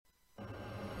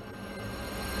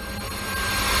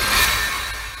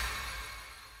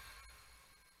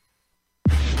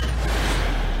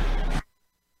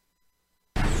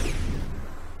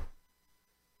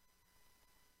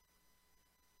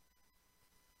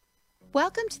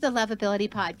Welcome to the Loveability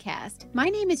Podcast. My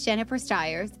name is Jennifer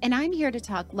Stiers, and I'm here to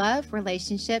talk love,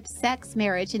 relationships, sex,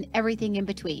 marriage, and everything in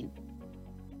between.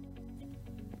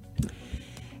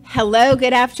 Hello,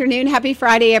 good afternoon. Happy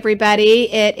Friday,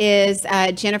 everybody. It is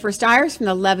Jennifer Stiers from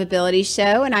the Loveability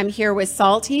Show, and I'm here with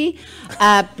Salty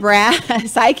Brad,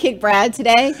 sidekick Brad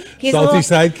today.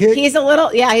 Sidekick? He's a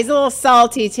little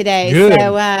salty today.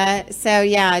 Good. So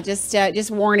yeah,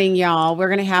 just warning y'all, we're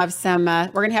gonna have some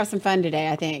fun today,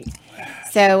 I think.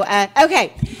 So,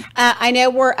 okay. I know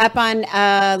we're up on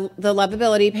the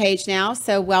Loveability page now,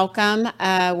 so welcome.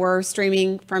 We're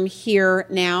streaming from here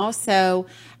now, so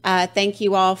thank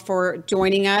you all for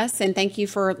joining us, and thank you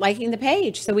for liking the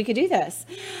page so we could do this.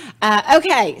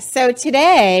 Okay, so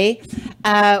today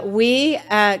I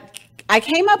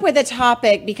came up with a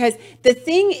topic because the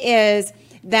thing is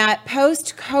that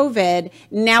post-COVID,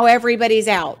 now everybody's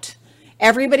out.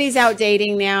 Everybody's out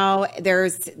dating now.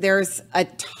 There's a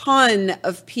ton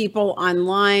of people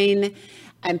online,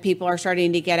 and people are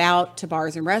starting to get out to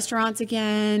bars and restaurants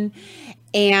again.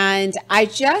 And I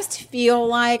just feel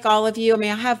like all of you, I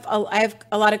mean, I have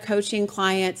a lot of coaching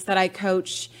clients that I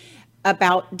coach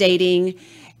about dating.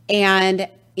 And,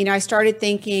 you know, I started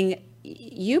thinking,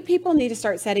 you people need to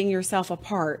start setting yourself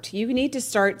apart. You need to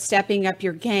start stepping up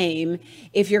your game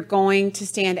if you're going to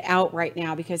stand out right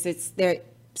now, because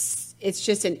it's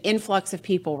just an influx of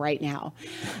people right now.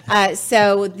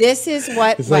 So this is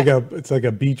what it's like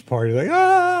a beach party.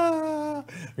 Like,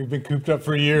 we've been cooped up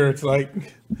for a year. It's like,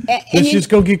 let's just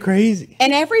go get crazy.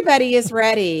 And everybody is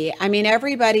ready. I mean,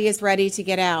 everybody is ready to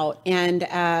get out. And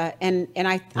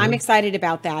I'm excited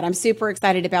about that. I'm super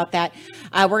excited about that.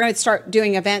 We're going to start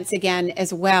doing events again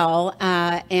as well.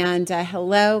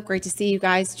 Hello, great to see you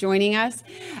guys joining us.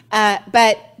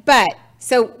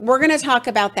 So we're going to talk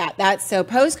about that. So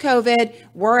post-COVID,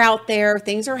 we're out there,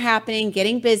 things are happening,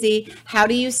 getting busy. How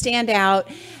do you stand out?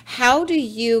 How do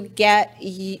you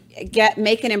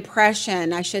make an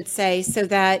impression, I should say, so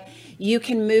that you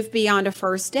can move beyond a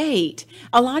first date?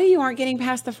 A lot of you aren't getting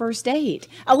past the first date.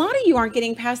 A lot of you aren't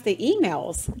getting past the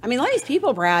emails. I mean, a lot of these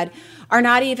people, Brad, are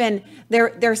not even,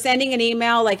 they're sending an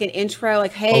email, like an intro,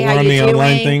 like, hey, how you doing? On the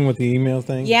online thing with the email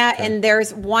thing? Yeah, okay. And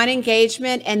there's one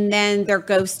engagement and then they're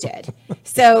ghosted.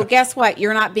 So guess what?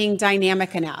 You're not being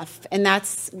dynamic enough. And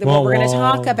that's what we're going to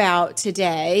talk about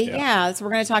today. Yeah, that's what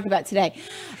we're going to talk about today.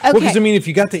 Okay. Well, because, I mean, if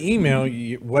you got the email,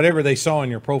 whatever they saw in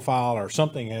your profile or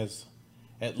something has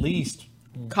at least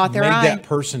caught their eye. That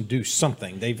person do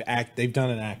something. They've done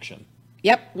an action.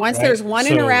 Yep. Once there's one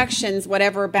interactions,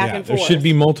 whatever, back and forth. There should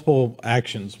be multiple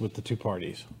actions with the two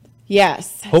parties.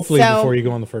 Yes. Hopefully before you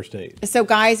go on the first date. So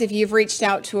guys, if you've reached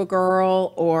out to a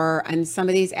girl, or on some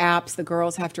of these apps, the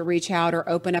girls have to reach out or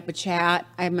open up a chat.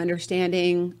 I'm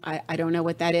understanding. I don't know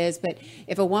what that is, but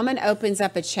if a woman opens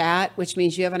up a chat, which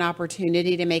means you have an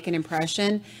opportunity to make an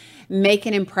impression, make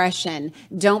an impression.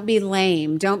 Don't be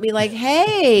lame. Don't be like,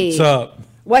 hey.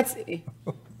 What's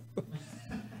up?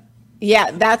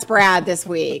 Yeah, that's Brad this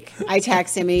week. I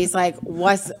text him and he's like,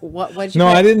 what'd you No,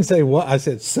 put? I didn't say what. I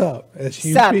said sup.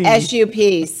 S-U-P. Sup,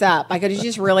 S-U-P, sup. Like, could you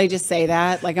just really just say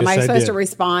that? Like, am I supposed to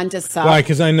respond to sup? Why?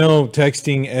 Because I know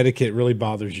texting etiquette really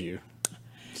bothers you.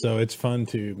 So it's fun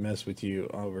to mess with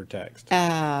you over text.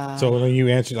 So when you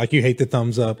answer, like, you hate the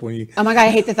thumbs up when you. Oh my God,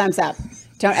 I hate the thumbs up.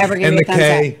 Don't ever give me a thumbs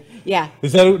K. up. Yeah.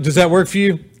 Does that work for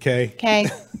you? K.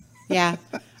 Yeah.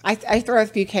 I throw a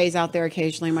few Ks out there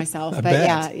occasionally myself, but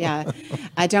yeah.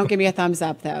 Don't give me a thumbs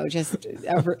up though. Just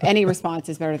any response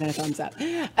is better than a thumbs up.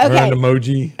 Okay. Or an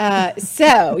emoji.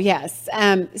 So yes.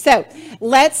 So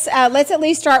let's at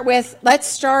least start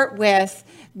with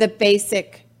the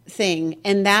basic thing,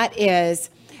 and that is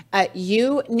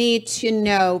you need to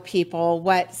know, people,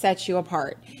 what sets you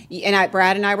apart. And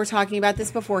Brad and I were talking about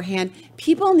this beforehand.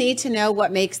 People need to know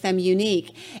what makes them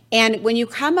unique. And when you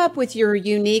come up with your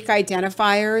unique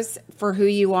identifiers for who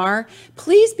you are,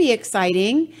 please be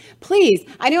exciting. Please.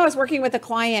 I know I was working with a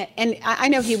client, and I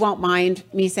know he won't mind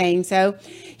me saying so.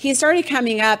 He started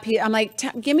coming up. I'm like,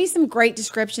 give me some great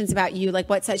descriptions about you, like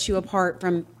what sets you apart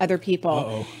from other people.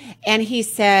 Uh-oh. And he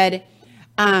said,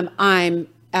 I'm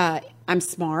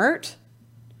smart.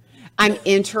 I'm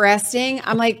interesting.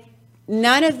 I'm like,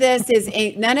 none of this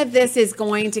is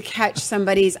going to catch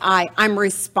somebody's eye. I'm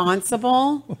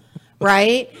responsible,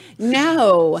 right?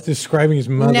 No. It's describing his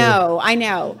mother. No, I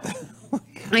know.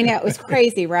 It was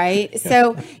crazy, right?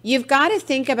 So you've got to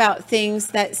think about things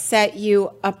that set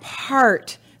you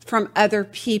apart from other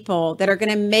people, that are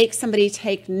going to make somebody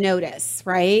take notice,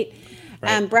 right?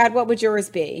 Brad, what would yours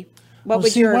be? Why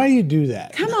do you do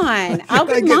that? Come on, I'll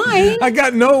give mine. I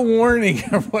got no warning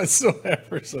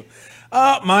whatsoever. So,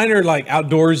 mine are like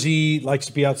outdoorsy, likes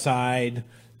to be outside,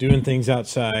 doing things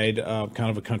outside, kind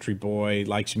of a country boy,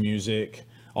 likes music,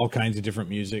 all kinds of different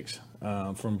musics,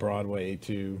 from Broadway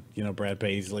to, Brad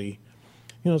Paisley,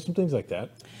 some things like that.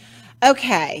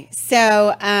 Okay.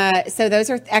 So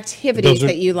those are activities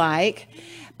that you like.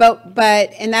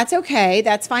 But and that's okay.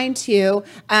 That's fine too.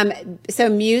 So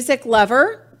music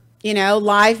lover,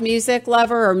 live music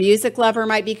lover or music lover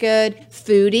might be good.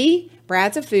 Foodie.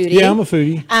 Brad's a foodie. Yeah, I'm a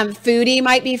foodie. Foodie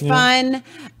might be fun.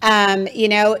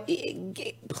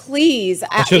 Please,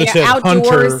 I should have said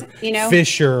outdoors, hunter,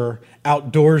 fisher,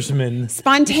 outdoorsman.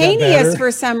 Spontaneous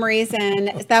for some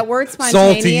reason. That word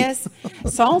spontaneous.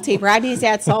 Salty. Brad needs to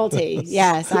add salty.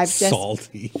 Yes, I've just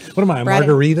salty. What am I, a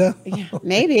margarita? Yeah,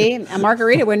 maybe a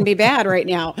margarita wouldn't be bad right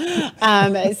now.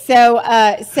 So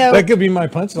that could be my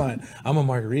punchline. I'm a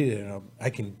margarita, and I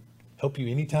can help you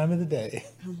any time of the day.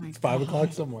 Oh my it's 5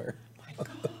 o'clock somewhere.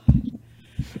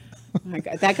 Oh my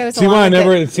God, that goes. See why I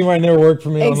never worked for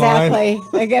me exactly.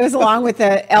 online. It goes along with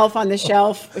the elf on the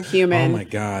shelf human. Oh my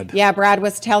God. Yeah, Brad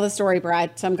tell the story.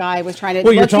 Brad, some guy was trying to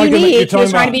look unique. He was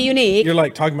trying to be unique. You're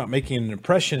like talking about making an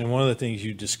impression, and one of the things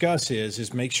you discuss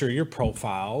is make sure your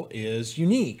profile is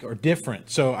unique or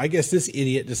different. So I guess this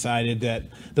idiot decided that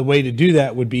the way to do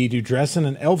that would be to dress in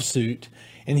an elf suit,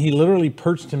 and he literally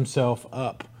perched himself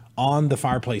up on the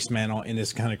fireplace mantle in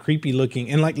this kind of creepy looking,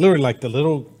 and like literally like the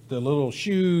little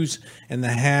shoes and the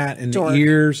hat and Dork. the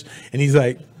ears, and he's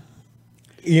like,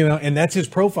 and that's his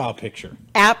profile picture.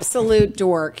 Absolute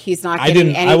dork. He's not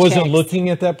getting any I wasn't chicks. looking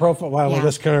at that profile. Well,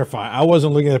 let's clarify. I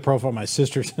wasn't looking at the profile. My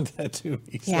sister sent that to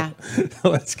me. So yeah.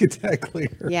 Let's get that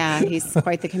clear. Yeah, he's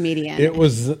quite the comedian. It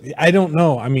was. I don't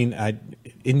know. I mean, and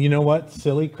you know what?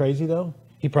 Silly, crazy though.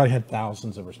 He probably had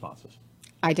thousands of responses.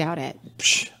 I doubt it.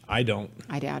 I don't.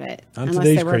 I doubt it. On unless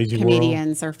today's they were crazy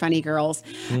comedians or funny girls.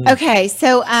 Okay,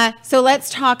 so let's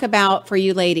talk about for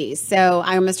you ladies. So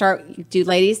I'm going to do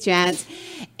ladies, gents.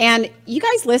 And you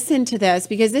guys listen to this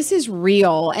because this is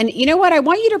real. And you know what? I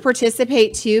want you to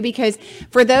participate too, because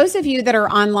for those of you that are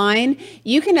online,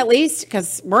 you can at least,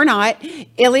 because we're not,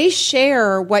 at least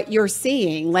share what you're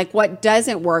seeing, like what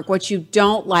doesn't work, what you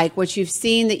don't like, what you've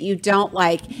seen that you don't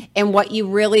like, and what you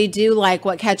really do like,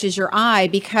 what catches your eye,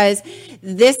 because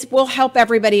this will help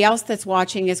everybody else that's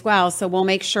watching as well. So we'll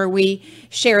make sure we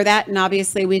share that. And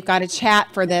obviously we've got a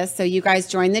chat for this. So you guys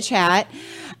join the chat.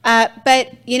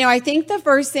 But, I think the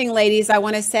first thing, ladies, I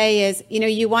want to say is,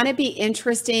 you want to be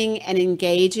interesting and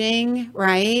engaging,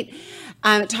 right?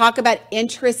 Talk about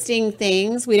interesting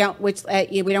things. We don't want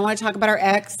to talk about our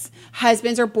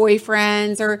ex-husbands or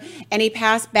boyfriends or any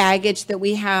past baggage that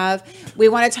we have. We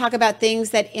want to talk about things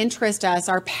that interest us,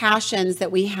 our passions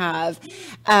that we have,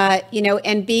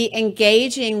 and be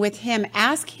engaging with him.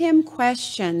 Ask him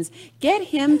questions. Get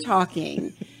him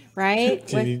talking. Right?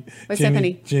 What's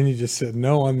Stephanie? Jenny just said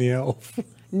no on the elf.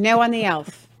 No on the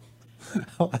elf.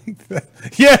 I like that.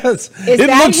 Yes. Is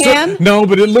that him? No,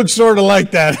 but it looks sort of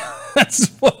like that. That's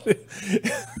what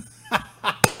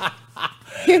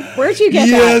Where'd you get that?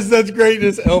 Yes, that's great.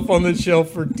 It's elf on the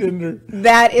shelf for Tinder.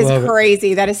 That is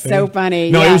crazy. That is so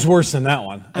funny. No, it was worse than that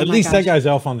one. At least gosh. That guy's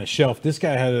elf on the shelf. This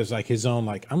guy had his own,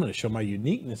 I'm going to show my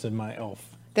uniqueness in my elf.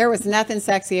 There was nothing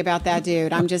sexy about that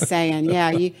dude. I'm just saying.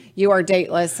 Yeah, you are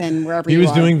dateless and wherever you are. He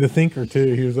was doing the thinker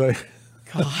too. He was like,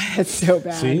 God, that's so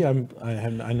bad. See, I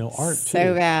know art too.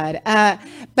 So bad.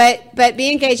 But be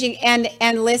engaging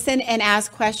and listen and ask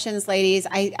questions, ladies.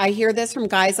 I hear this from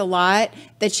guys a lot,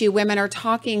 that you women are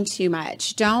talking too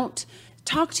much. Don't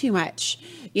talk too much.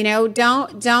 Don't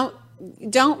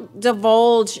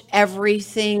divulge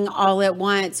everything all at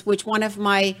once, which one of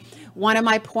my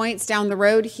points down the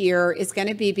road here is going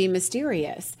to be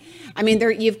mysterious. I mean,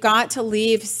 you've got to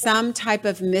leave some type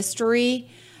of mystery.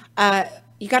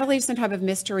 You got to leave some type of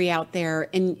mystery out there,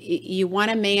 and you want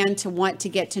a man to want to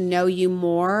get to know you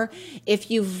more.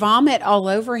 If you vomit all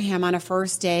over him on a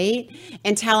first date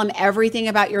and tell him everything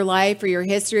about your life or your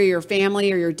history or your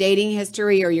family or your dating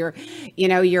history or your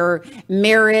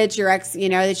marriage, your ex,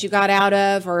 that you got out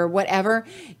of or whatever,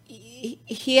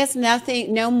 he has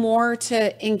no more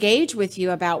to engage with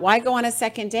you about. Why go on a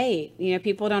second date?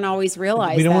 People don't always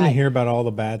realize we don't that. want to hear about all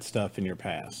the bad stuff in your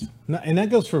past. And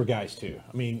that goes for guys too.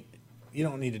 I mean, you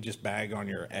don't need to just bag on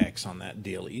your ex on that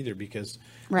deal either, because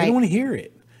they don't want to hear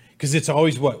it. Because it's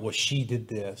always well, she did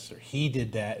this or he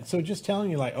did that. So just telling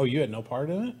you oh, you had no part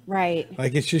in it. Right.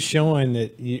 Like it's just showing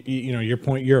that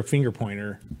you're a finger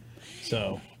pointer.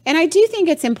 So. And I do think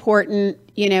it's important,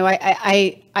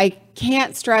 I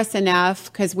can't stress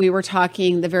enough, because we were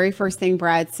talking, the very first thing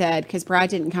Brad said, because Brad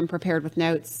didn't come prepared with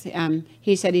notes.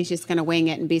 He said he's just going to wing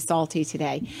it and be salty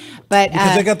today. But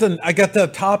because I got the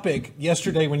topic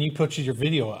yesterday when you put your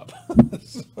video up.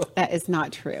 So. That is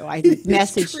not true. I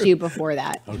messaged you before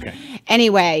that. Okay.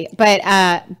 Anyway, but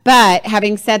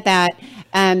having said that,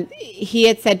 he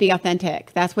had said be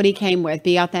authentic. That's what he came with.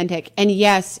 Be authentic. And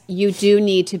yes, you do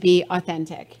need to be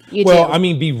authentic. You do. I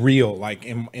mean, be real. Like,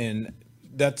 and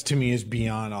that to me is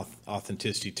beyond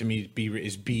authenticity. To me,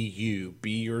 is be you.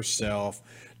 Be yourself.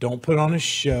 Don't put on a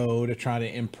show to try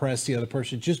to impress the other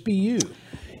person. Just be you.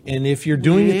 And if you're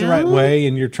doing it the right way,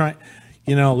 and you're trying,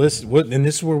 listen. And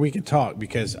this is where we can talk,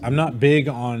 because I'm not big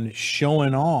on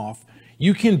showing off.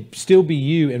 You can still be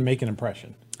you and make an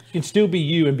impression. You can still be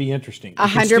you and be interesting.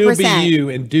 100%. Still be you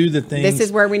and do the things. This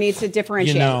is where we need to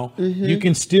differentiate. You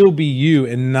can still be you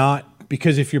and not,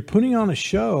 because if you're putting on a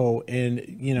show and,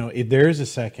 if there is a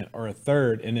second or a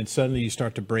third, and then suddenly you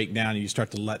start to break down and you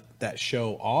start to let that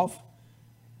show off,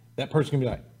 that person can be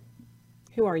like,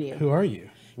 who are you? Who are you?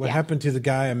 What happened to the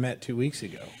guy I met 2 weeks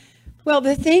ago? Well,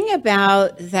 the thing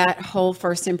about that whole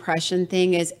first impression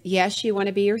thing is, yes, you want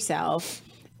to be yourself.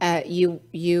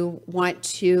 You want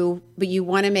to, but you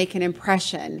want to make an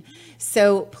impression.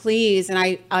 So please, and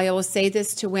I will say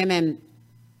this to women,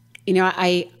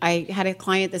 I had a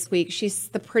client this week. She's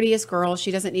the prettiest girl. She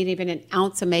doesn't need even an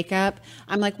ounce of makeup.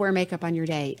 I'm like, wear makeup on your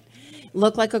date.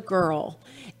 Look like a girl.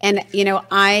 And,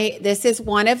 this is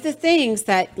one of the things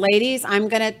that, ladies, I'm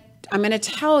going to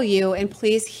tell you, and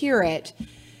please hear it.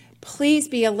 Please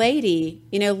be a lady,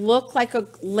 look like a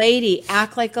lady,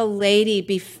 act like a lady,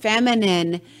 be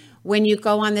feminine when you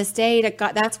go on this date.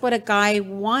 That's what a guy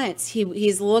wants.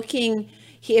 He's looking,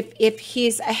 if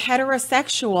he's a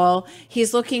heterosexual,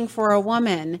 he's looking for a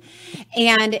woman.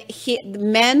 And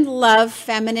men love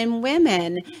feminine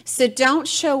women. So don't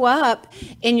show up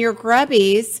in your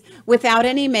grubbies without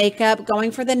any makeup,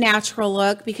 going for the natural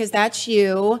look, because that's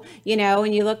you,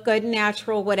 and you look good and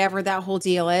natural, whatever that whole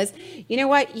deal is. You know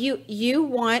what? You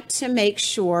want to make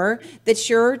sure that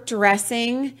you're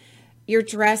dressing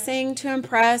to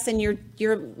impress, and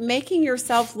you're making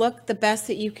yourself look the best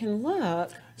that you can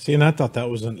look. See, and I thought that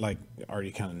wasn't like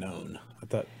already kind of known. I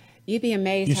thought you'd be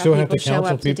amazed. You how still have people to show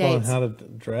counsel up to people on dates. how to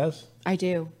dress? I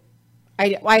do.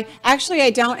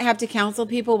 I don't have to counsel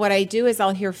people. What I do is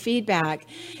I'll hear feedback,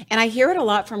 and I hear it a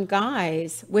lot from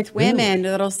guys with women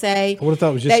that'll say I would have thought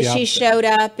it was just that she showed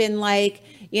up in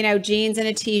jeans and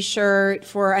a t-shirt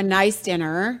for a nice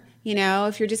dinner.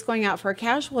 If you're just going out for a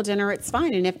casual dinner, it's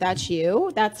fine. And if that's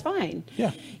you, that's fine. Yeah.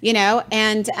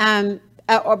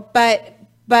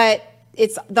 But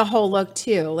it's the whole look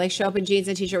too. Like, show up in jeans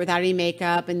and t-shirt without any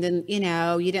makeup, and then,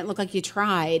 you didn't look like you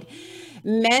tried.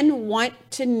 Men want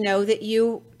to know that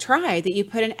you tried, that you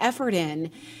put an effort in,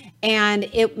 and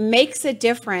it makes a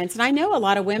difference. And I know a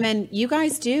lot of women, you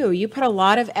guys do. You put a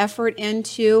lot of effort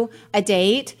into a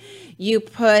date. You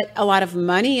put a lot of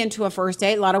money into a first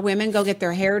date. A lot of women go get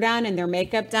their hair done and their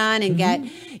makeup done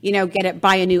and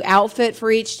buy a new outfit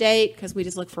for each date, because we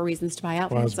just look for reasons to buy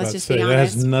outfits. Let's just be honest. That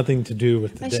has nothing to do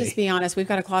with the Let's date. just be honest. We've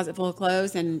got a closet full of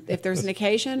clothes, and if there's an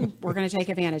occasion, we're going to take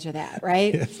advantage of that,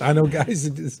 right? Yes, I know guys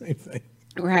that do the same thing.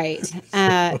 Right.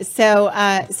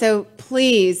 So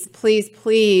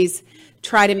please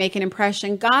try to make an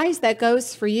impression. Guys, that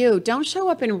goes for you. Don't show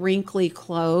up in wrinkly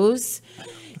clothes.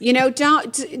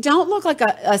 Don't look like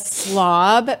a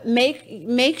slob.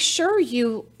 Make sure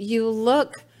you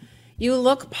look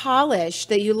polished,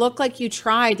 that you look like you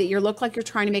tried, that you look like you're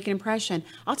trying to make an impression.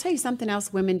 I'll tell you something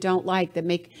else women don't like that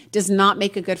does not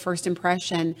make a good first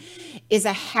impression is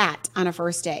a hat on a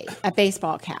first date, a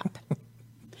baseball cap.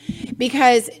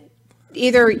 Because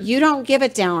either you don't give a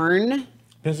darn.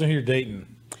 Depends on who you're dating.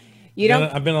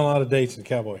 I've been on a lot of dates in a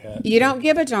cowboy hat. You don't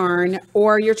give a darn,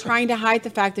 or you're trying to hide the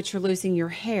fact that you're losing your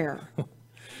hair.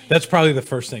 That's probably the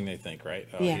first thing they think, right?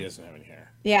 Oh, yeah. He doesn't have any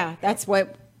hair. Yeah, that's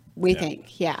what we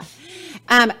think. Yeah.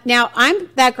 Now, I'm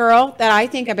that girl that I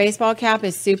think a baseball cap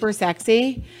is super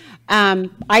sexy.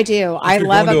 I do. I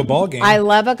love going to a ball game. I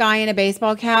love a guy in a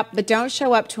baseball cap, but don't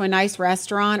show up to a nice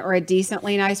restaurant or a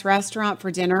decently nice restaurant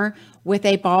for dinner with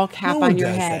a ball cap on your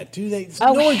head. That, do they?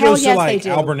 Oh, no one hell goes yes, to like they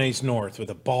do. Albernace North with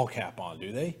a ball cap on,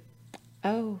 do they?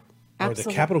 Oh, Or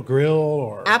absolutely. the Capitol Grill,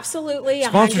 or Absolutely.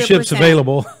 100%.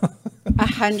 available.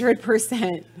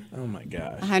 100%. Oh my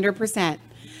gosh. 100%.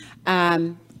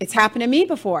 It's happened to me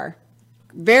before.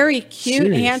 Very cute,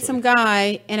 Seriously? handsome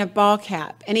guy in a ball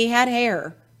cap, and he had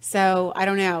hair. So I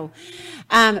don't know.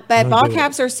 But ball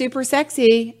caps are super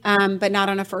sexy, but not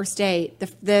on a first date.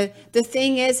 The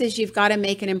thing is you've got to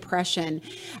make an impression.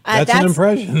 That's an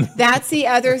impression. That's the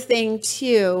other thing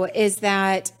too, is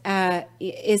that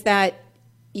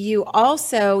you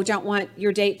also don't want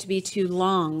your date to be too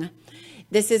long.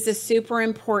 This is a super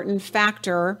important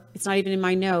factor. It's not even in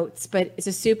my notes, but it's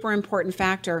a super important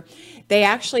factor. They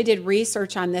actually did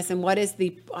research on this and what is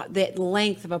the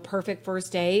length of a perfect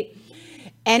first date.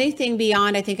 Anything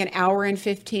beyond, I think, an hour and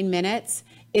 15 minutes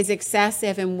is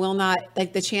excessive and will not,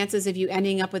 like the chances of you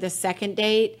ending up with a second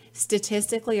date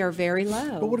statistically are very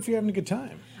low. But what if you're having a good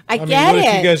time? I get what it.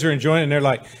 If you guys are enjoying it and they're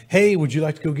like, hey, would you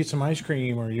like to go get some ice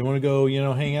cream, or you want to go,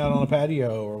 hang out on a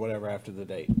patio or whatever after the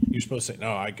date? You're supposed to say,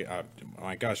 no,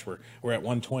 my gosh, we're at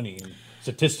 120 and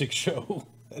statistics show.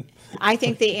 I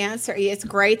think the answer, it's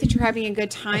great that you're having a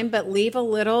good time, but leave a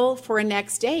little for a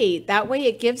next date. That way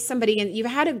it gives somebody, and you've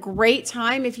had a great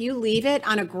time. If you leave it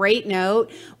on a great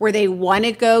note where they want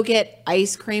to go get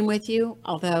ice cream with you,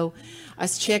 although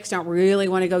us chicks don't really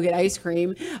want to go get ice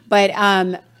cream, but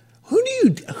who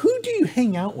do you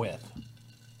hang out with?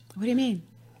 What do you mean?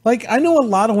 Like, I know a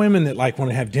lot of women that like want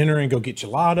to have dinner and go get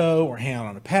gelato or hang out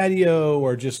on a patio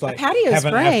or just like have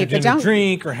an after dinner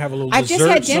drink or have a little I've dessert just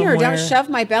had dinner. somewhere. Don't shove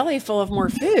my belly full of more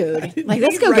food. Like,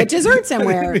 let's go get dessert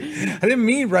somewhere. I didn't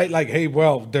mean like, hey,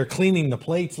 well, they're cleaning the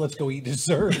plates. Let's go eat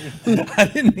dessert. I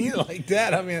didn't mean it like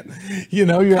that. I mean, you're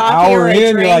an hour in,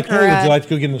 you're like, hey, would you like to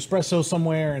go get an espresso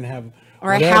somewhere and have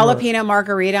or whatever. A jalapeno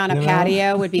margarita on a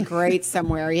patio would be great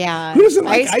somewhere. Yeah. Who doesn't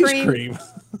like ice cream?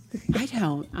 I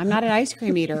don't. I'm not an ice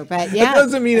cream eater, but yeah. That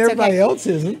doesn't mean everybody else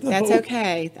isn't, though. That's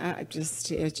okay. It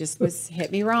just was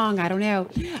hit me wrong. I don't know.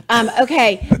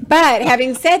 Okay, but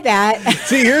having said that,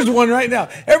 see, here's one right now.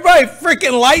 Everybody,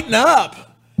 freaking lighten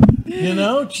up.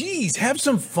 Geez, have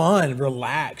some fun,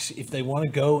 relax. If they want to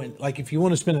go and if you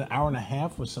want to spend an hour and a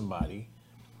half with somebody.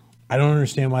 I don't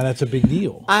understand why that's a big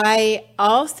deal. I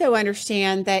also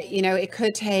understand that, it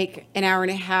could take an hour and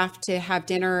a half to have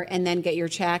dinner and then get your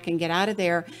check and get out of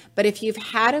there. But if you've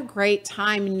had a great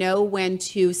time, know when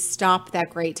to stop that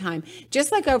great time.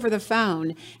 Just like over the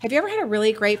phone. Have you ever had a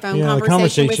really great phone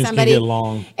conversation with somebody? Can get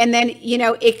long. And then,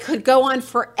 it could go on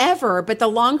forever. But the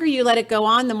longer you let it go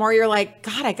on, the more you're like,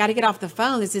 God, I got to get off the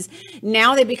phone.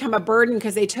 Now they become a burden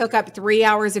because they took up 3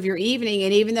 hours of your evening.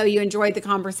 And even though you enjoyed the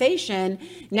conversation,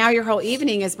 now your whole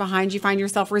evening is behind. You find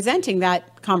yourself resenting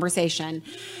that conversation.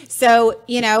 So,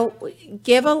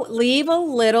 leave a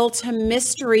little to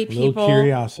mystery, people. A little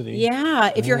curiosity.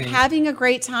 Yeah. If you're having a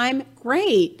great time,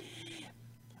 great.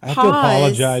 I have to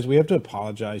apologize. We have to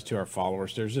apologize to our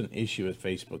followers. There's an issue with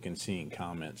Facebook and seeing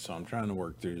comments, so I'm trying to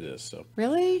work through this. So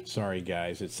really, sorry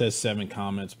guys. It says 7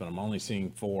 comments, but I'm only seeing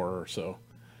 4 or so.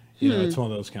 It's one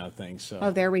of those kind of things.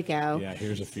 So there we go. Yeah,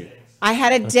 here's a few. I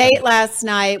had a date last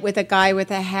night with a guy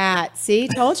with a hat. See,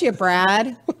 told you,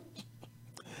 Brad.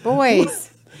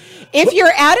 Boys, if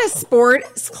you're at a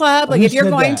sports club, if you're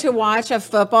going to watch a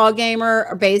football game or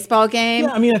a baseball game.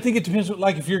 Yeah, I think it depends.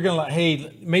 If you're going to,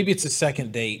 hey, maybe it's a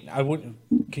second date. I wouldn't,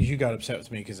 because you got upset with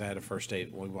me because I had a first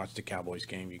date when we watched the Cowboys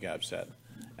game. You got upset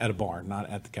at a bar, not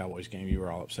at the Cowboys game. You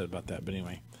were all upset about that. But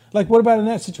anyway, what about in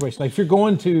that situation? If you're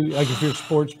going to, if you're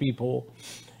sports people,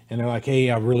 and they're like,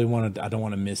 hey, I don't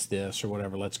want to miss this or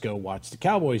whatever. Let's go watch the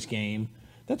Cowboys game.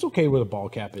 That's okay with a ball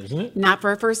cap, isn't it? Not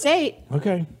for a first date.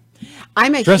 Okay.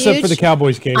 Dress up for the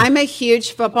Cowboys game. I'm a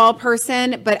huge football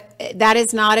person, but that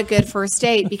is not a good first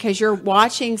date because you're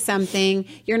watching something,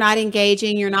 you're not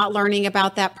engaging, you're not learning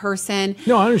about that person.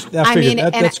 No, I understand.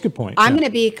 That's a good point. I'm going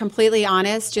to be completely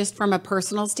honest, just from a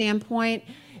personal standpoint.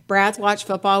 Brad's watched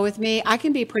football with me. I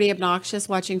can be pretty obnoxious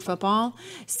watching football.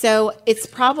 So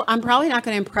I'm probably not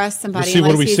going to impress somebody. Let's see,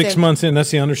 what are we, 6 months in?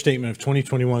 That's the understatement of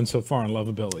 2021 so far in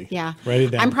lovability. Yeah. Write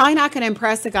it down. I'm probably not going to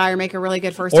impress a guy or make a really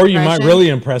good first impression. Or you might really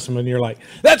impress him and you're like,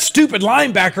 that stupid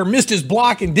linebacker missed his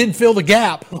block and didn't fill the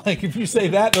gap. If you say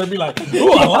that, they'll be like,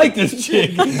 ooh, I like this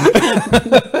chick.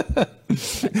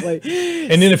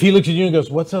 And then if he looks at you and goes,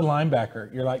 what's a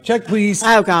linebacker? You're like, check please.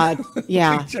 Oh God.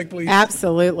 Yeah. Check please.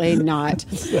 Absolutely not.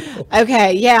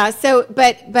 Okay. Yeah. So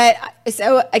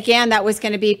again, that was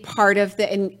going to be part of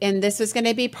and this was going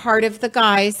to be part of the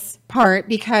guys' part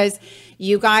because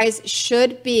you guys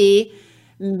should be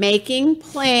making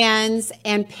plans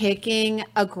and picking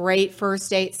a great first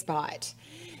date spot.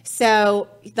 So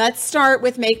let's start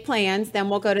with make plans, then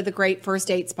we'll go to the great first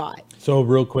date spot. So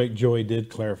real quick, Joey did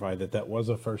clarify that was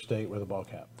a first date with a ball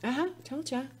cap.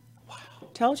 Told you. Wow.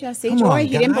 Told you. See, Joy,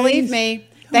 you didn't believe me.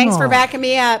 Thanks for backing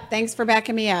me up.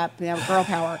 Girl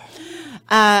power.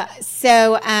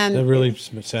 That really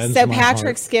saddens so my Patrick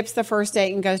heart. Skips the first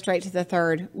date and goes straight to the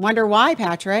third. Wonder why,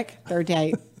 Patrick? Third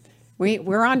date.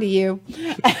 We're on to you.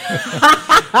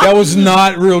 That was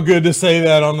not real good to say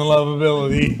that on the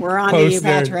lovability. We're on to you,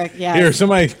 Patrick. Yeah. Here,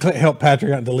 somebody help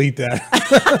Patrick out and delete that.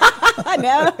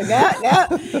 No.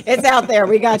 It's out there.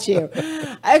 We got you.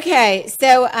 Okay.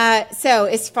 So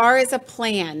as far as a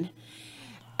plan,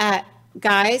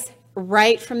 guys,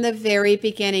 right from the very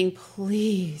beginning,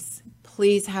 please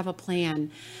have a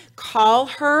plan. Call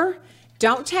her.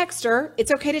 Don't text her.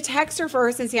 It's okay to text her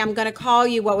first and say, I'm going to call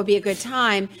you. What would be a good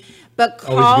time? But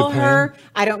call her.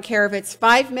 I don't care if it's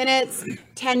 5 minutes,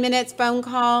 10 minutes phone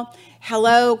call.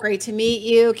 Hello, great to meet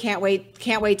you. Can't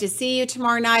wait to see you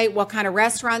tomorrow night. What kind of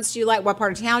restaurants do you like? What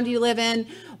part of town do you live in?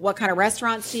 What kind of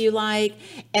restaurants do you like?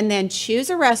 And then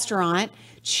choose a restaurant,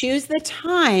 choose the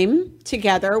time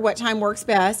together, what time works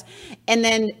best. And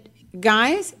then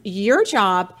guys, your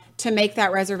job to make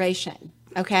that reservation.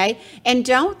 Okay. And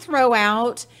don't throw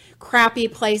out crappy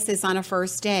places on a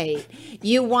first date.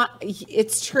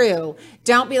 It's true.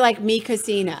 Don't be like Me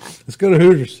Casina. Let's go to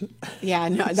Hooters. Yeah,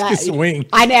 no, Let's get some wings.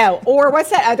 I know. Or what's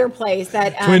that other place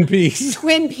that Twin Peaks.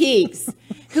 Twin Peaks.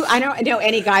 Who I don't know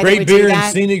any guy Great that would beer do that.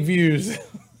 and scenic views.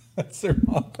 That's their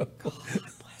motto. God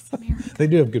bless America. They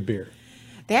do have good beer.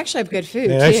 They actually have good food,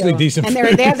 They're too. actually decent and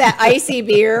food. they have that icy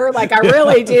beer. Like, I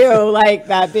really do like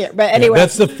that beer. But anyway. Yeah,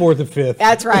 that's the fourth or fifth.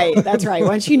 That's right. That's right.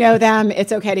 Once you know them,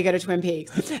 it's okay to go to Twin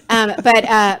Peaks.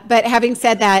 But having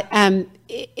said that,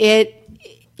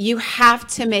 you have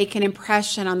to make an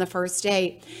impression on the first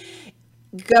date.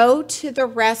 Go to the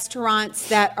restaurants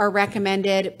that are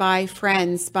recommended by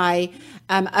friends, by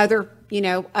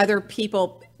other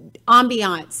people.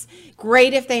 Ambiance.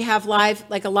 Great if they have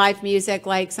live music,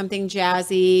 like something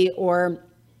jazzy or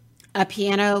a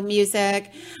piano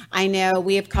music. I know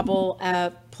we have a couple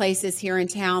places here in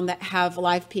town that have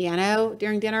live piano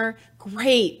during dinner.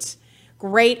 Great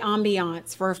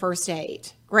ambiance for a first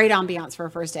date. Great ambiance for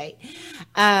a first date.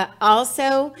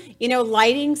 Also,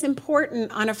 lighting's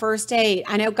important on a first date.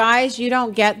 I know, guys, you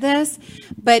don't get this,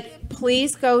 but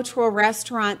please go to a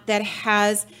restaurant that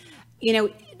has,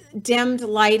 dimmed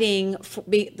lighting,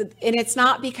 and it's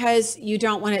not because you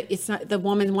don't want to, it's not the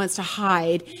woman wants to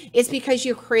hide, it's because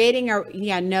you're creating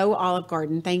no Olive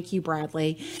Garden. Thank you,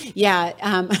 Bradley.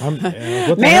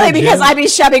 Mainly because I'd be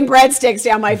shoving breadsticks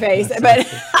down my face. But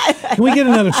can we get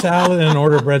another salad and an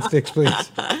order of breadsticks,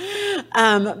 please?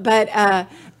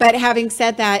 But having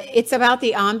said that, it's about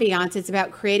the ambiance. It's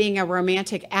about creating a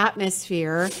romantic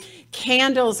atmosphere.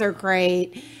 Candles are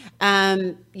great.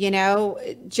 Just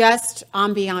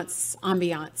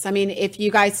ambiance. I mean, if you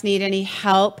guys need any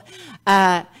help,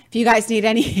 as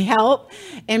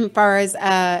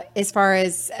far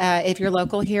as if you're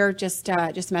local here, just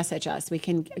message us.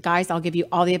 Guys, I'll give you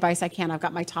all the advice I can. I've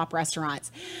got my top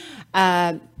restaurants.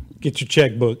 Get your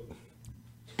checkbook.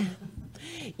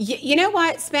 You know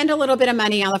what? Spend a little bit of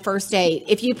money on the first date.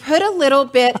 If you put a little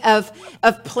bit of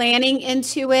planning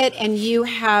into it and you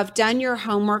have done your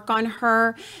homework on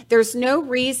her, there's no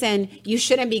reason you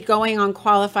shouldn't be going on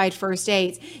qualified first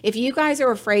dates. If you guys are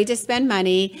afraid to spend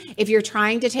money, if you're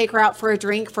trying to take her out for a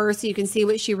drink first so you can see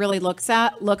what she really looks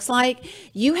like,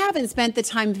 you haven't spent the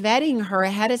time vetting her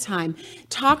ahead of time.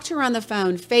 Talk to her on the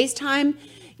phone, FaceTime,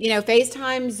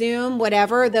 Zoom,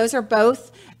 whatever. Those are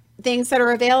both things that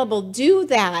are available. Do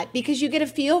that because you get a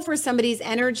feel for somebody's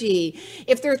energy.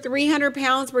 If they're 300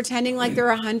 pounds pretending like they're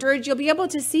 100, you'll be able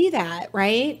to see that,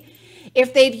 right?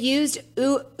 If they've used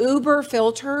Uber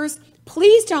filters,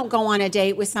 please don't go on a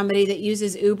date with somebody that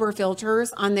uses Uber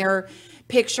filters on their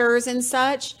pictures and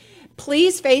such.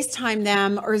 Please FaceTime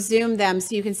them or Zoom them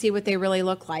so you can see what they really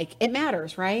look like. It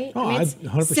matters, right? Oh, I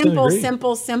 100% simple, agree.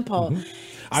 simple. Mm-hmm.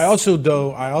 I also,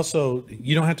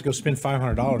 you don't have to go spend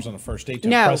 $500 on a first date to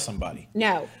impress somebody.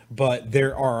 No. But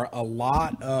there are a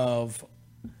lot of,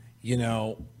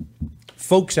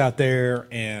 folks out there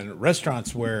and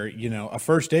restaurants where, a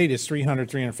first date is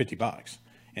 $350.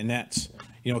 And that's,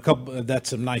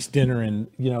 that's a nice dinner and,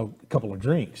 a couple of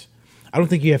drinks. I don't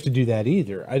think you have to do that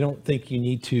either. I don't think you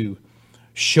need to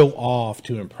show off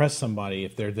to impress somebody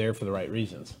if they're there for the right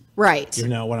reasons. Right.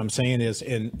 What I'm saying is,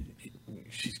 and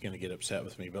she's going to get upset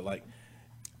with me, but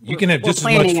you can have just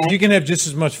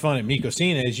as much fun at Me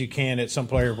Casina as you can at some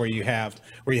player where you have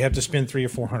to spend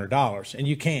 $300 or $400, and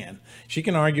you can. She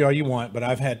can argue all you want, but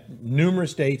I've had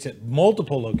numerous dates at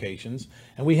multiple locations,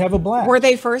 and we have a blast. Were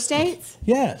they first dates?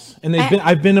 Yes, and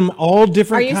I've been in all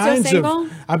different kinds of. Are you still single?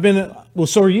 I've been. Well,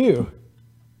 so are you.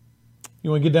 You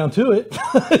want to get down to it?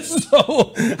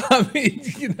 So, I mean,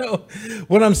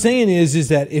 what I'm saying is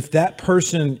that if that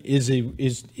person is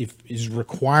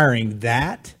requiring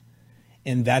that,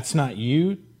 and that's not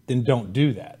you, then don't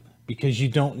do that because you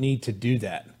don't need to do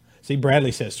that. See,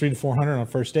 Bradley says 300 to 400 on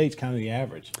first date's kind of the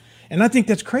average. And I think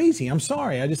that's crazy. I'm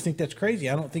sorry. I just think that's crazy.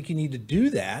 I don't think you need to do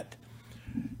that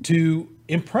to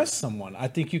impress someone. I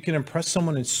think you can impress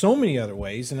someone in so many other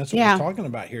ways. And that's what we're talking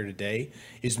about here today,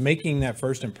 is making that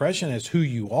first impression as who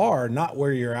you are, not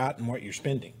where you're at and what you're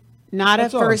spending. Not a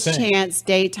first chance.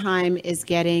 Daytime is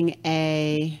getting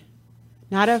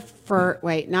not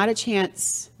a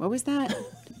chance. What was that?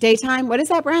 Daytime. What is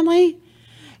that, Bradley?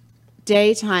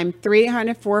 Daytime,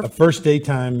 304. A first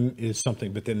daytime is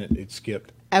something, but then it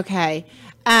skipped. Okay.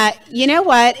 You know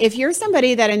what? If you're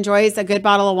somebody that enjoys a good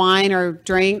bottle of wine or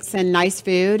drinks and nice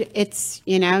food, it's,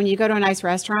 and you go to a nice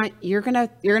restaurant, you're going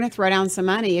to throw down some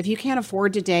money. If you can't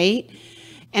afford to date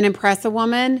and impress a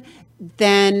woman,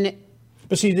 then.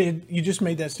 But see, you just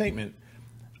made that statement.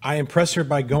 I impress her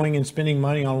by going and spending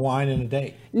money on wine and a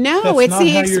date. No, it's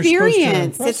the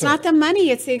experience. It's not the money.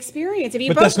 It's the experience.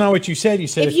 But that's not what you said. You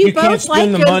said if you can't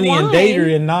spend the money and date her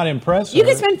and not impress her. You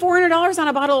can spend $400 on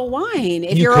a bottle of wine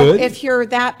if you're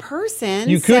that person.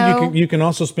 You could. You can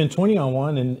also spend $20 on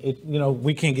one, and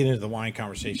we can't get into the wine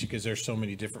conversation because there's so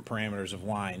many different parameters of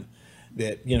wine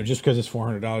that just because it's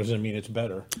 $400 doesn't mean it's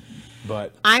better.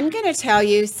 But I'm going to tell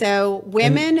you, so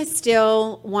women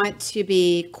still want to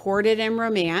be courted and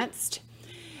romanced,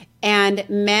 and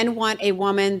men want a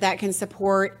woman that can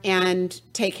support and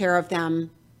take care of them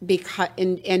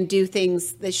and do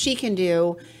things that she can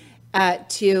do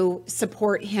to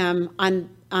support him on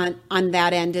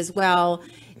that end as well.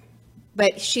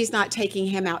 But she's not taking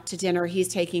him out to dinner. He's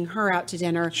taking her out to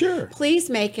dinner. Sure. Please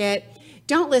make it.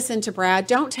 Don't listen to Brad.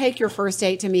 Don't take your first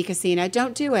date to Mi Casina.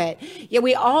 Don't do it. Yeah,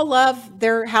 we all love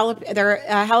their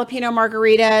jalapeno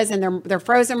margaritas and their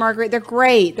frozen margarita. They're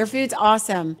great. Their food's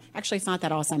awesome. Actually, it's not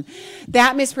that awesome. The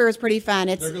atmosphere is pretty fun.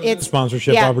 It's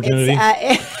sponsorship opportunity.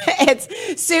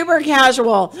 It's super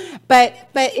casual, but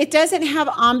it doesn't have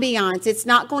ambiance. It's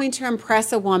not going to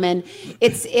impress a woman.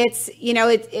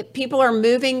 People are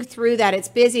moving through that. It's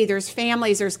busy. There's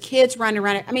families. There's kids running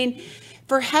around. I mean,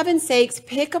 for heaven's sakes,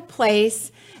 pick a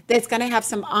place that's going to have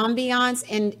some ambiance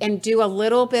and do a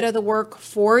little bit of the work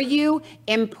for you.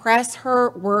 Impress her,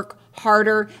 work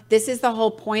harder. This is the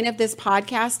whole point of this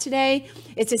podcast today,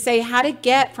 is to say how to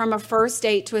get from a first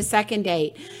date to a second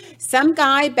date. Some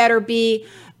guy better be,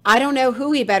 I don't know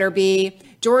who he better be,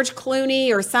 George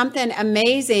Clooney or something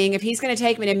amazing. If he's going to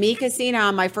take me to Mi Casina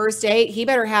on my first date, he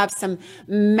better have some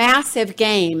massive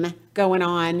game going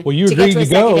on. Well, you agreed to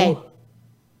go.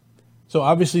 So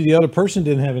obviously the other person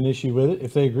didn't have an issue with it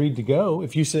if they agreed to go.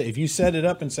 If you set it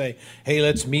up and say, hey,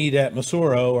 let's meet at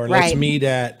Masuro or let's meet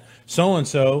at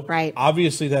so-and-so, right.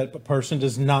 Obviously that person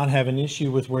does not have an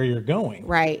issue with where you're going.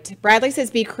 Right. Bradley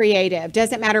says be creative.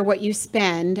 Doesn't matter what you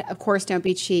spend. Of course, don't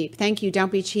be cheap. Thank you.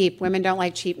 Don't be cheap. Women don't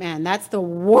like cheap men. That's the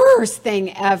worst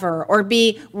thing ever. Or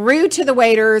be rude to the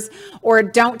waiters or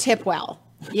don't tip well.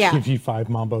 Yeah. Give you 5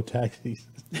 Mambo taxis.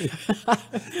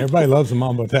 Everybody loves a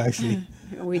Mambo taxi.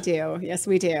 We do. Yes,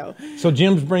 we do. So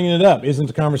Jim's bringing it up. Isn't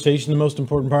the conversation the most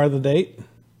important part of the date?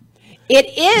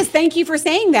 It is. Thank you for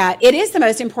saying that. It is the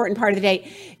most important part of the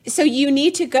date. So you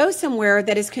need to go somewhere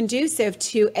that is conducive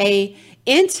to a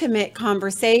intimate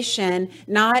conversation,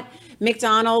 not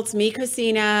McDonald's, Mi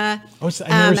Casina, I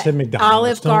never said McDonald's.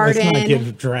 Olive Garden. Let's not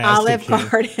get drastic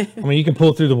Garden. I mean, you can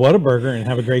pull through the Whataburger and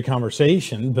have a great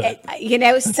conversation, but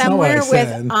somewhere with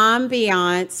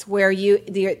ambiance where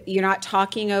you're not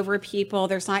talking over people.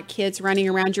 There's not kids running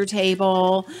around your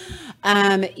table.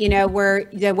 Where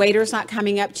the waiter's not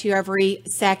coming up to you every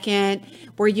second.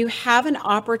 Where you have an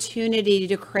opportunity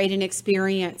to create an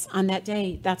experience on that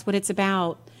date. That's what it's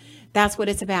about. That's what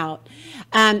it's about.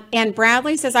 And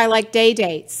Bradley says, I like day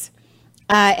dates.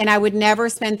 And I would never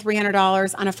spend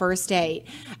 $300 on a first date.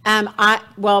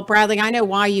 Bradley, I know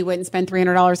why you wouldn't spend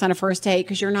 $300 on a first date,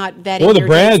 because you're not vetting. Well, the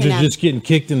Brads are just getting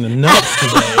kicked in the nuts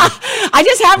today. I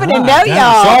just happen to know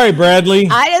y'all. Sorry, Bradley.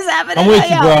 I just happen to know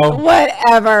y'all. I'm with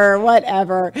you, bro.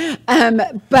 Whatever.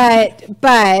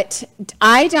 But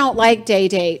I don't like day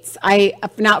dates.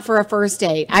 Not for a first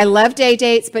date. I love day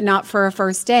dates, but not for a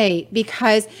first date,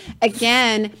 because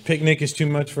again, picnic is too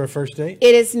much for a first date.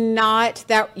 It is not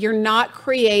that. You're not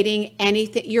creating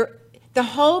anything. The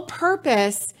whole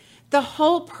purpose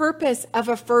of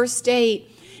a first date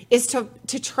is to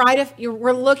try to,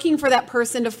 we're looking for that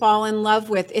person to fall in love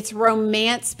with. It's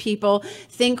romance, people.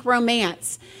 Think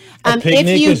romance. A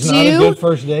picnic is not a good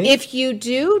first date? If you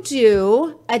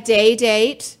do a day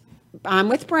date, I'm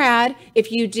with Brad.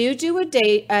 If you do a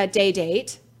day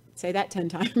date, say that 10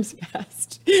 times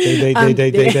fast. Day.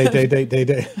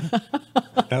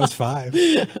 That was 5.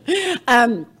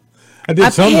 I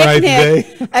did something right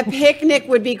today. A picnic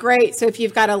would be great. So if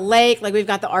you've got a lake, like we've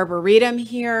got the Arboretum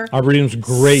here. Arboretum's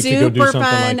great to go do something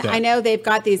fun. like that. I know they've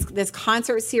got this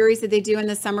concert series that they do in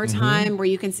the summertime where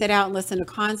you can sit out and listen to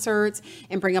concerts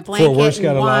and bring a blanket. Fort Worth's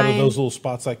got and a lot of wine. those little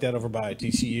spots like that over by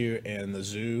TCU and the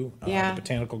zoo, Yeah. the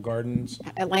botanical gardens.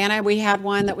 Atlanta, we had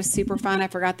one that was super fun. I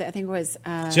forgot that. I think it was.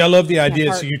 See, I love the idea.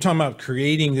 part. So you're talking about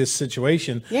creating this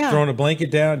situation, Yeah. throwing a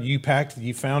blanket down. You packed.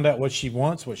 You found out what she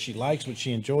wants, what she likes, what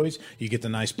she enjoys. You get the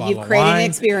nice bottle You've of created wine. an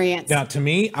experience. Now, to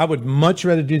me, I would much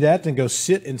rather do that than go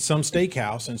sit in some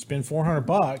steakhouse and spend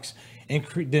 $400 and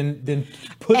then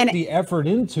put the effort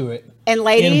into it. And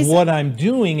ladies, in what I'm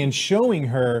doing and showing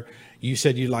her. You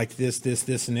said you like this,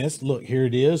 and this. Look, here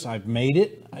it is. I've made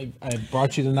it. I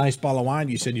brought you the nice bottle of wine.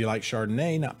 You said you like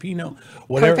Chardonnay, not Pinot.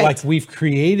 Whatever. Perfect. Like, we've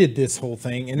created this whole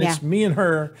thing, and Yeah. it's me and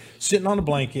her sitting on a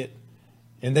blanket,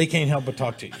 and they can't help but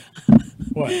talk to you.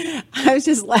 What? I was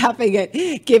just laughing at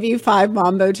give you 5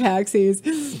 Mambo taxis.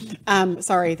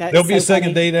 Sorry, that's There'll be a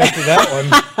second date after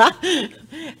that one.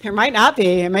 There might not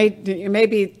be. It may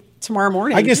be tomorrow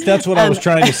morning. I guess that's what I was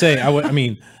trying to say. I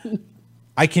mean,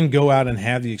 I can go out and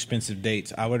have the expensive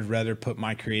dates. I would rather put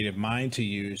my creative mind to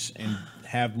use and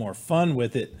have more fun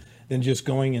with it than just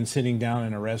going and sitting down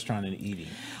in a restaurant and eating.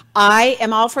 I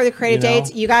am all for the creative You know?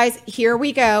 dates. You guys, here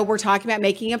we go. We're talking about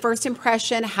making a first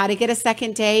impression, how to get a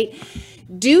second date.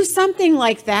 Do something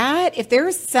like that. If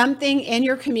there's something in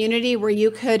your community where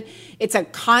it's a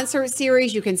concert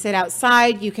series, you can sit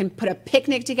outside, you can put a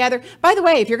picnic together. By the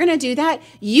way, if you're going to do that,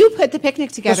 you put the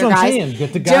picnic together, That's what I'm guys. saying.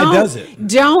 Get the guy does it.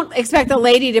 Don't expect the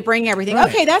lady to bring everything. Right.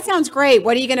 Okay, that sounds great.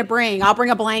 What are you going to bring? I'll bring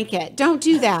a blanket. Don't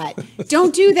do that.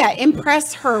 Don't do that.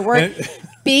 Impress her.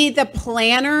 Be the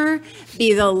planner,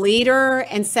 be the leader,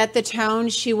 and set the tone.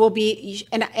 She will be,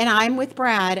 and I'm with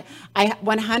Brad. I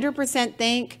 100%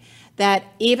 think that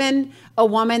even a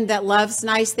woman that loves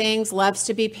nice things, loves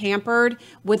to be pampered,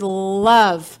 would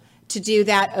love to do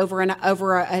that over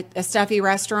a stuffy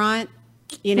restaurant.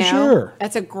 You know, sure.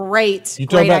 That's a great, You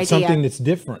talk great about idea. something that's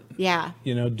different. Yeah.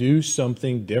 Do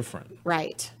something different.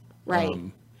 Right.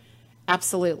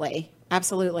 Absolutely.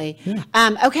 Absolutely.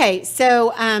 Yeah. Okay.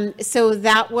 So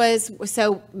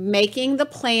making the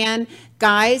plan,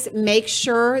 guys, make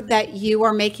sure that you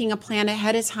are making a plan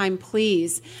ahead of time,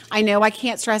 please. I know I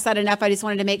can't stress that enough. I just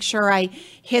wanted to make sure I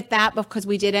hit that because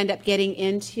we did end up getting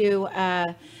into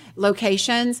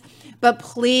locations, but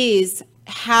please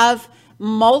have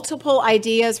multiple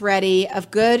ideas ready of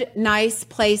good, nice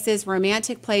places,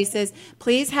 romantic places.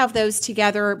 Please have those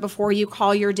together before you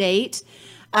call your date.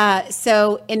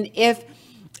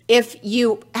 If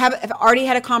you have already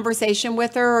had a conversation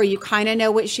with her or you kind of know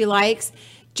what she likes,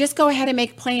 just go ahead and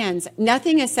make plans.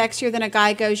 Nothing is sexier than a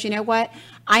guy goes, you know what?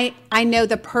 I know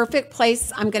the perfect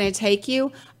place I'm going to take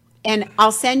you, and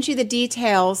I'll send you the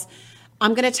details.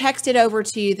 I'm going to text it over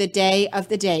to you the day of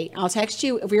the date. I'll text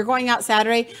you, if you're going out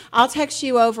Saturday, I'll text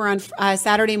you over on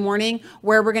Saturday morning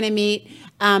where we're going to meet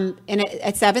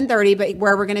at 7:30, but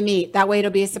where we're going to meet. That way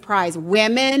it'll be a surprise.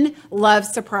 Women love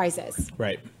surprises.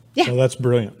 Right. Yeah. So that's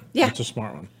brilliant. Yeah. That's a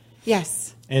smart one.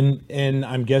 Yes. And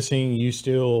I'm guessing you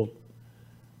still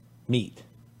meet.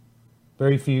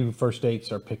 Very few first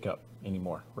dates are pickup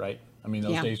anymore, right? I mean,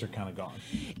 those days are kind of gone.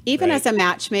 Even right? as a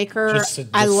matchmaker, Just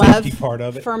I the love safety part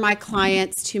of it. for my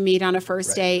clients to meet on a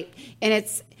first date. And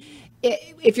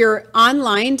if you're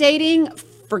online dating,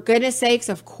 for goodness sakes,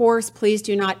 of course, please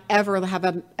do not ever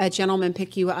have a gentleman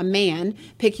pick you up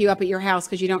at your house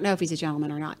because you don't know if he's a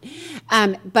gentleman or not.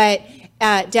 But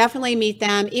definitely meet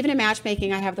them. Even in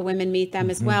matchmaking, I have the women meet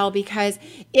them as well, because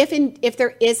if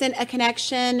there isn't a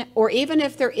connection, or even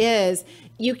if there is,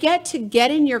 you get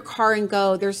in your car and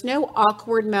go. There's no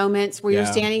awkward moments where you're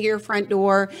standing at your front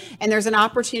door and there's an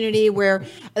opportunity where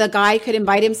the guy could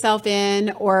invite himself in,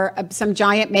 or some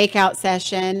giant makeout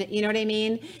session. You know what I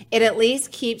mean? It at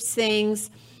least keeps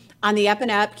things on the up and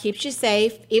up, keeps you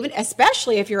safe,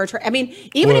 especially if you're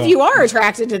if you are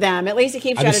attracted to them, at least it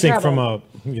keeps you out of trouble.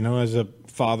 As a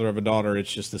father of a daughter,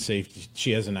 it's just the safety.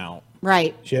 She has an out.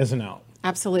 Right. She has an out.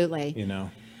 Absolutely.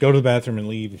 Go to the bathroom and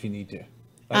leave if you need to.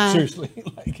 Seriously.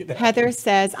 Heather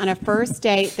says, on a first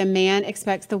date, the man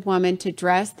expects the woman to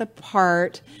dress the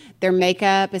part, their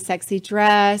makeup, a sexy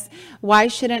dress. Why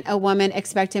shouldn't a woman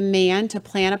expect a man to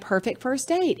plan a perfect first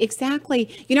date?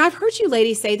 Exactly. I've heard you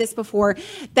ladies say this before,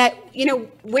 that,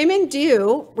 women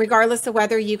do, regardless of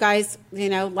whether you guys,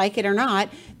 like it or not,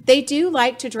 they do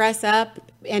like to dress up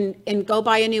and go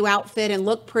buy a new outfit and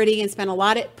look pretty and put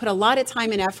a lot of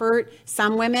time and effort,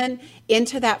 some women,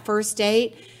 into that first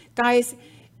date. Guys,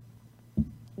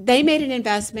 they made an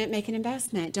investment, make an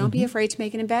investment. Don't be afraid to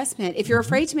make an investment. If you're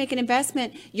afraid to make an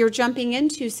investment, you're jumping in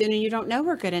too soon and you don't know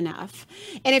we're good enough.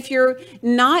 And if you're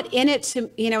not in it to,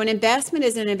 an investment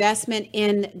is an investment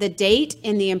in the date,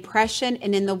 in the impression,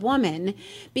 and in the woman,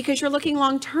 because you're looking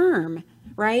long term,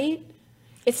 right?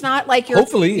 It's not like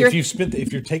hopefully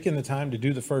if you're taking the time to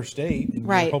do the first date and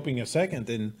right. you're hoping a second,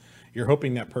 then you're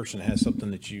hoping that person has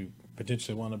something that you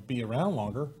potentially want to be around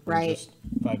longer than right. just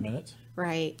 5 minutes.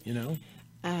 Right.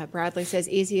 Bradley says,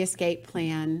 easy escape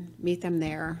plan. Meet them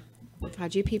there.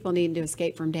 God, you people need to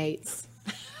escape from dates.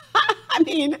 I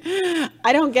mean,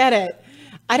 I don't get it.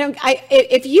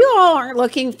 If you all aren't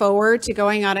looking forward to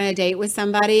going out on a date with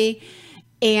somebody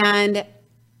and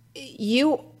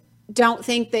you don't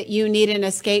think that you need an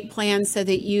escape plan so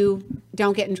that you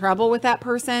don't get in trouble with that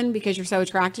person because you're so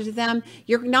attracted to them,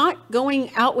 you're not going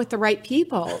out with the right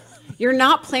people. You're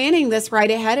not planning this right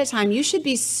ahead of time. You should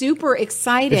be super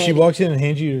excited. If she walks in and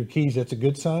hands you your keys, that's a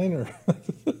good sign or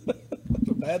that's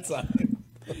a bad sign?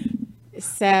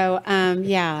 So,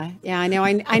 yeah,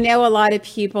 I know a lot of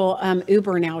people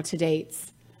Uber now to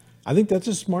dates. I think that's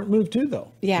a smart move too,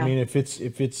 though. Yeah. I mean, if it's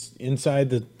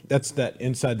inside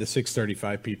inside the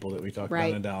 635 people that we talked right.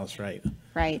 about in Dallas, right?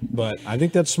 Right. But I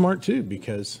think that's smart too,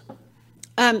 because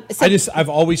I've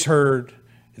always heard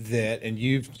that, and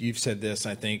you've said this,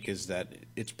 I think, is that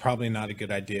it's probably not a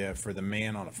good idea for the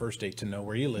man on a first date to know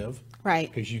where you live.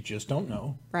 Right. Because you just don't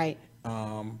know. Right.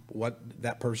 What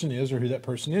that person is or who that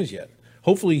person is yet.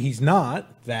 Hopefully he's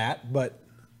not that, but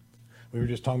we were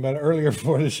just talking about it earlier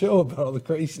before the show about all the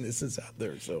craziness that's out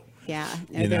there. So yeah,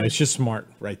 it's just smart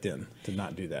right then to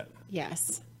not do that.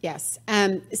 Yes.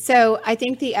 So I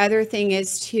think the other thing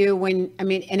is too, in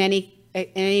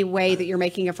any way that you're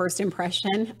making a first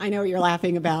impression, I know what you're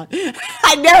laughing about.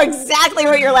 I know exactly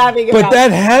what you're laughing about. But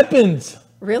that happens.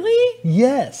 Really?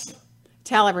 Yes.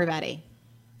 Tell everybody.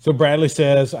 So Bradley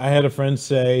says, I had a friend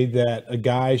say that a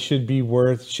guy should be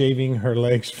worth shaving her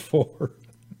legs for.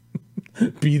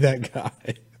 Be that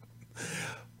guy.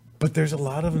 But there's a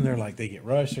lot of them, they're like, they get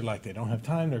rushed. They're like, they don't have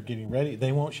time. They're getting ready.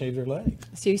 They won't shave their legs.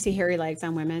 So you see hairy legs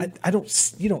on women?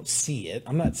 You don't see it.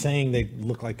 I'm not saying they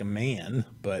look like a man,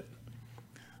 but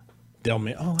they'll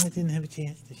admit, I didn't have a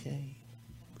chance to shave.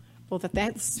 Well,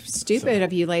 that's stupid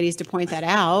of you ladies to point that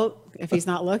out if he's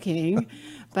not looking.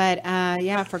 But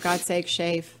for God's sake,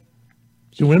 shave.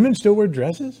 Do women still wear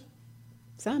dresses?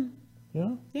 Some.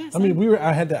 Yeah. Yeah. I mean,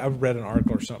 I read an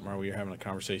article or something where we were having a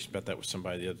conversation about that with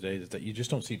somebody the other day that you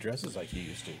just don't see dresses like you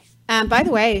used to. By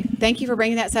the way, thank you for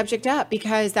bringing that subject up,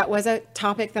 because that was a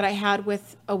topic that I had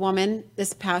with a woman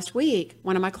this past week,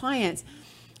 one of my clients.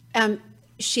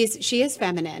 She is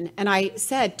feminine, and I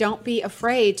said, don't be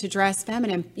afraid to dress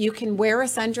feminine. You can wear a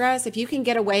sundress. If you can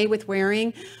get away with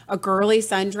wearing a girly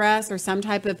sundress or some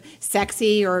type of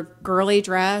sexy or girly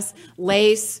dress,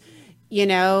 lace,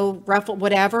 ruffle,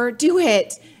 whatever, do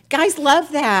it. Guys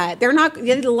love that.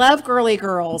 They love girly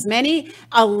girls.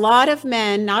 A lot of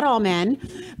men, not all men,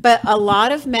 but a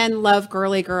lot of men love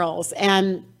girly girls.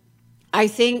 And I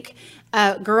think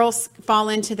girls fall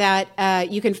into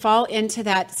that. You can fall into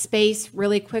that space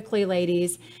really quickly,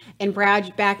 ladies. And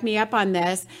Brad, back me up on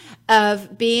this,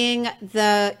 of being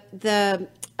the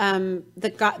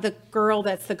girl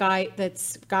that's the guy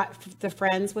that's got the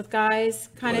friends with guys,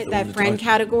 kind of that friend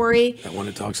category. That one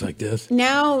that talks like this?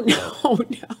 No.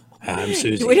 I'm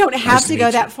Susie. We don't have to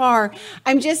go that far.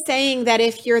 I'm just saying that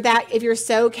if you're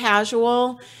so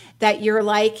casual that you're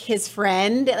like his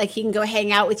friend, like he can go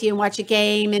hang out with you and watch a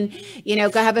game and,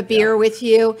 go have a beer with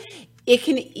you. You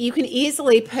can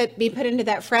easily be put into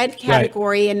that friend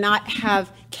category and not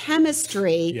have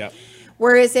chemistry. Yep.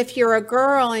 Whereas if you're a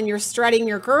girl and you're strutting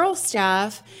your girl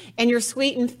stuff and you're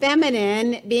sweet and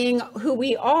feminine, being who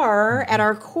we are at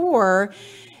our core,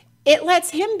 it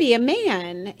lets him be a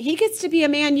man. He gets to be a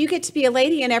man. You get to be a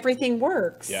lady, and everything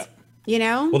works. Yeah.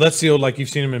 Well, that's the old, like you've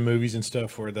seen him in movies and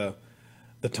stuff, where the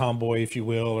tomboy, if you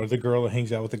will, or the girl that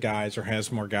hangs out with the guys or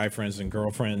has more guy friends than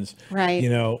girlfriends,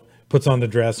 right? Puts on the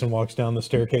dress and walks down the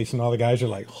staircase, and all the guys are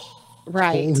like,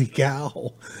 right, holy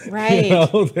cow, right?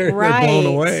 They're blown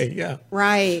away. Yeah,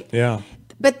 right. Yeah.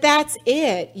 But that's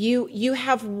it. You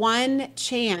have one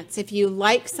chance. If you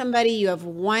like somebody, you have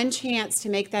one chance to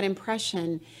make that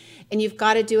impression. And you've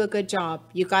got to do a good job.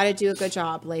 You've got to do a good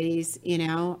job, ladies.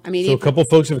 So a couple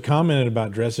folks have commented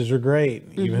about dresses are great.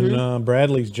 Mm-hmm. Even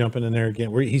Bradley's jumping in there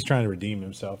again. He's trying to redeem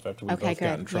himself after we both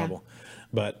got in trouble. Yeah.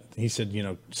 But he said,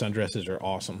 sundresses are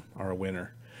awesome, are a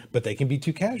winner. But they can be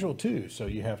too casual too. So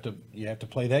you have to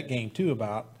play that game too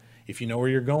about, if you know where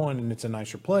you're going and it's a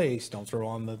nicer place, don't throw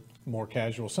on the more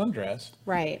casual sundress.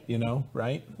 Right. You know,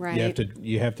 right? Right.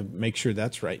 You have to make sure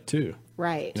that's right too.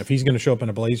 Right. And if he's going to show up in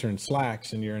a blazer and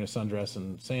slacks and you're in a sundress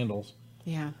and sandals,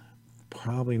 yeah,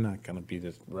 probably not going to be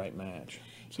the right match.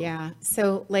 So. Yeah.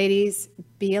 So ladies,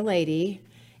 be a lady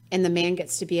and the man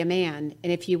gets to be a man.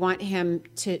 And if you want him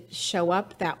to show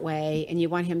up that way and you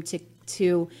want him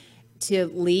to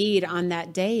lead on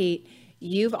that date,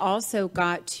 you've also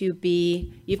got to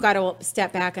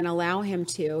step back and allow him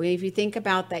to. And if you think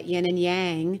about that yin and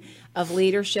yang of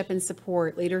leadership and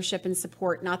support,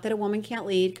 not that a woman can't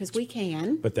lead, because we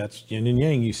can. But that's yin and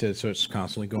yang, you said, so it's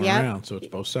constantly going around, so it's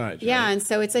both sides. Yeah, right? and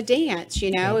so it's a dance, you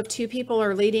know. If two people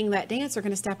are leading that dance, they're going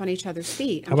to step on each other's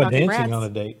feet. How about dancing on a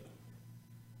date?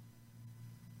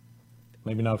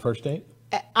 Maybe not a first date?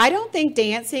 I don't think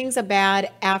dancing's a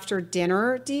bad after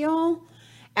dinner deal.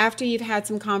 After you've had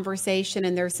some conversation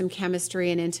and there's some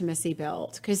chemistry and intimacy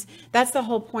built, because that's the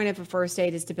whole point of a first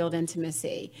date, is to build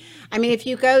intimacy. I mean, if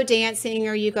you go dancing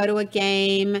or you go to a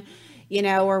game, you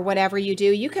know, or whatever you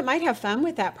do, might have fun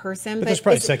with that person. But that's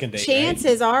probably second date.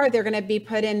 Chances are they're going to be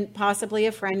put in possibly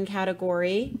a friend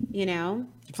category, you know.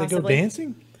 If they go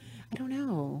dancing? I don't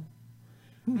know.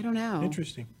 I don't know.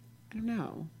 Interesting. I don't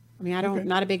know. I mean, I'm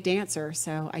not a big dancer,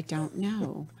 so I don't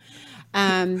know.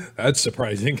 That's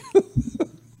surprising.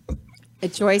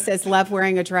 Joy says, love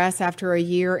wearing a dress after a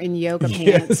year in yoga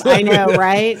pants. I know,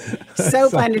 right?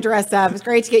 So fun to dress up. It's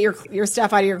great to get your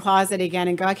stuff out of your closet again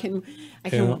and go, I can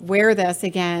wear this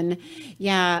again.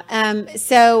 Yeah.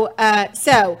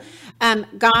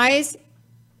 Guys,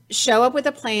 show up with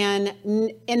a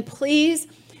plan, and please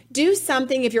do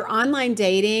something. If you're online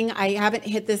dating, I haven't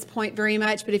hit this point very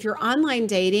much, but if you're online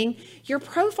dating, your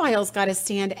profile's got to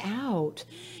stand out.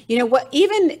 You know what?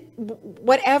 Even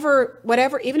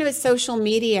if it's social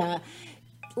media,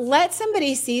 let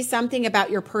somebody see something about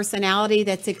your personality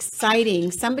that's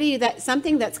exciting,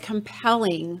 something that's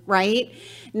compelling, right?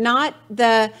 Not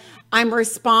the I'm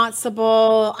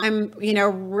responsible, I'm,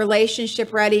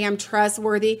 relationship ready, I'm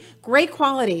trustworthy. Great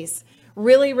qualities.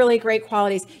 Really, really great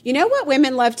qualities. You know what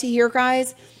women love to hear,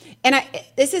 guys? And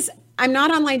I'm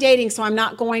not online dating, so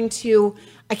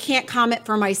I can't comment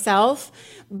for myself,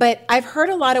 but I've heard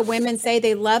a lot of women say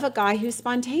they love a guy who's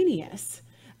spontaneous.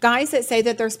 Guys that say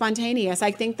that they're spontaneous.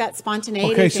 I think that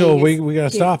spontaneity. Okay, so we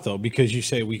got to stop though, because you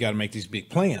say we got to make these big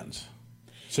plans.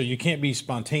 So you can't be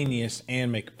spontaneous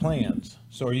and make plans.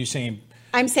 So are you saying?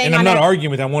 I'm saying, and I'm not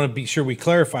arguing with. I want to be sure we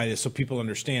clarify this so people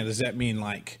understand. Does that mean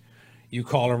like you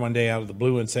call her one day out of the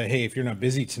blue and say, "Hey, if you're not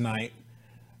busy tonight,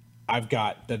 I've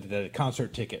got the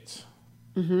concert tickets,"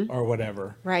 or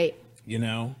whatever, right? You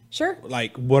know, sure.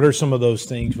 Like, what are some of those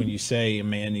things when you say a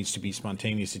man needs to be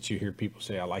spontaneous that you hear people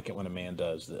say, "I like it when a man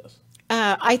does this"?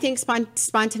 I think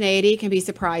spontaneity can be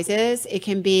surprises. It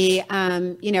can be,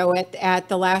 at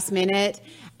the last minute.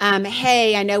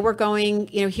 Hey, I know we're going,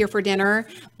 here for dinner,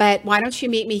 but why don't you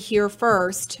meet me here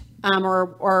first?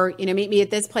 Or meet me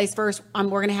at this place first. We're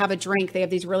going to have a drink. They have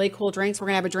these really cool drinks. We're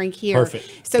going to have a drink here.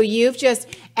 Perfect. So you've just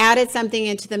added something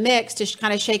into the mix to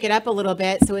kind of shake it up a little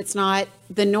bit, so it's not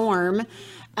the norm.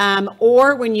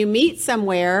 Or when you meet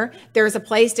somewhere, there's a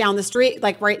place down the street,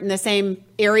 like right in the same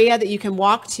area that you can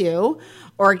walk to,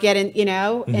 or get in,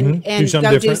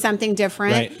 and do something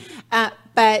different. Right.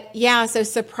 But yeah, so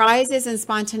surprises and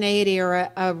spontaneity are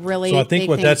a really. So I think big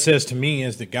what thing. that says to me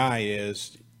as the guy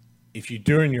is, if you're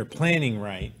doing your planning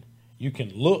right, you can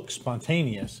look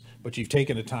spontaneous, but you've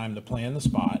taken the time to plan the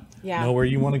spot, know where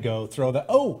you want to go, throw that.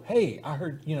 Oh, hey, I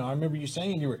heard, I remember you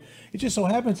saying it just so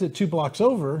happens that 2 blocks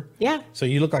over. Yeah. So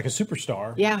you look like a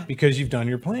superstar. Yeah. Because you've done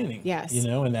your planning. Yes.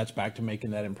 And that's back to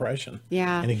making that impression.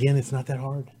 Yeah. And again, it's not that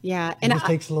hard. Yeah. It just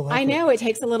takes a little effort. I know it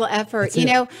takes a little effort.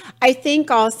 I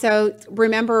think also,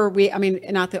 remember,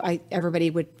 not that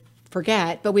everybody would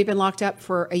forget, but we've been locked up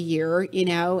for a year,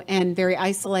 and very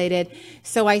isolated.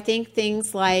 So I think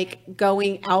things like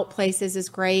going out places is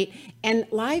great, and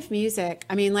live music.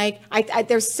 I mean,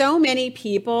 there's so many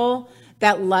people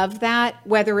that love that,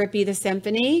 whether it be the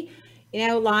symphony,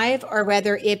 live, or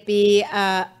whether it be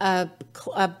a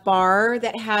bar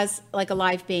that has like a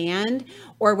live band,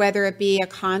 or whether it be a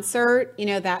concert,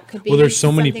 that could be. Well, there's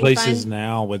so many places fun.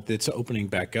 now with it's opening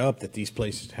back up that these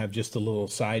places have just the little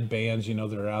side bands,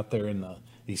 that are out there in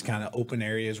these kind of open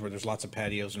areas where there's lots of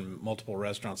patios and multiple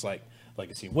restaurants like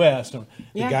Legacy West. And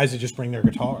the guys that just bring their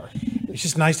guitar. It's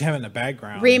just nice to have it in the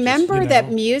background. Remember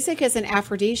that music is an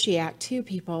aphrodisiac too,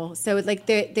 people. So like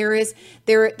there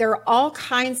are all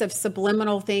kinds of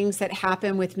subliminal things that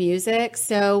happen with music.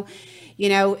 So,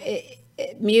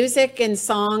 music and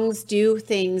songs do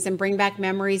things and bring back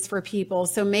memories for people.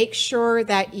 So make sure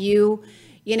that you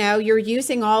You know, you're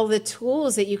using all the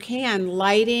tools that you can,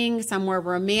 lighting, somewhere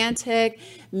romantic,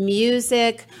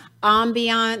 music,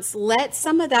 ambiance. Let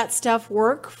some of that stuff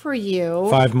work for you.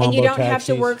 5 mambo and you don't taxis. have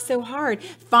to work so hard.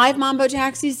 5 mambo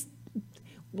taxis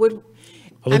would...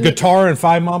 A guitar and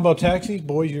 5 mambo taxis,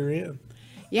 boys, you're in.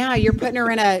 Yeah, you're putting her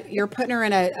in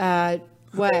a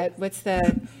what's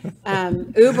the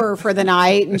Uber for the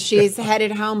night, and she's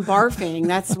headed home barfing.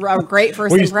 That's a great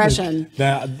first impression.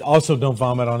 Now, also, don't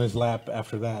vomit on his lap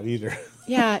after that either.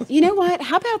 Yeah, you know what?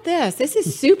 How about this? This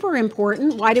is super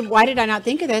important. Why did I not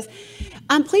think of this?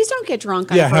 Please don't get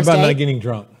drunk on a first date. Yeah, how about not getting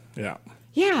drunk? Yeah.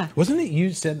 Yeah. Wasn't it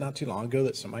you said not too long ago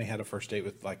that somebody had a first date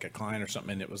with like a client or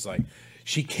something, and it was like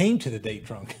she came to the date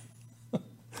drunk?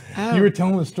 Oh, you were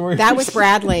telling the story. That was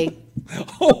Bradley.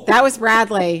 Oh. That was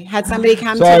Bradley. Had somebody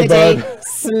come to the date,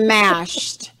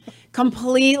 smashed,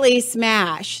 completely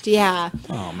smashed. Yeah.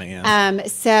 Oh man.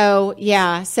 So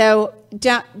yeah. So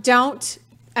don't.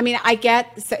 I mean, I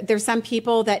get there's some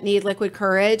people that need liquid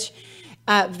courage.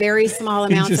 Very small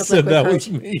amounts of liquid courage.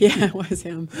 Yeah, it was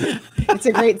him. It's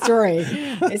a great story.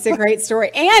 It's a great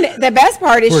story. And the best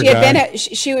part is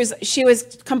she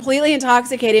was completely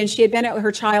intoxicated, and she had been at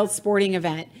her child's sporting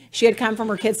event. She had come from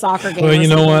her kid's soccer game. Well, you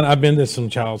know what? I've been to some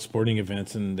child sporting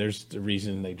events, and there's the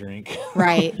reason they drink.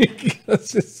 Right.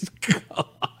 Because it's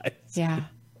God. Yeah.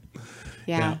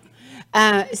 Yeah.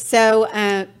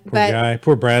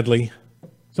 Poor Bradley.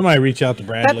 Somebody reach out to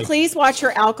Bradley. But please watch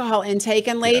your alcohol intake.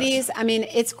 And ladies, yes. I mean,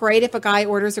 it's great if a guy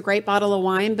orders a great bottle of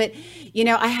wine, but you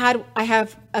know, I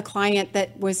have a client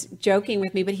that was joking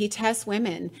with me, but he tests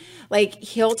women. Like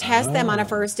he'll test them on a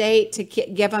first date to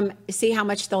give them, see how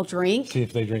much they'll drink. See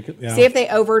if they drink it. Yeah. See if they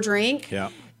overdrink. Yeah.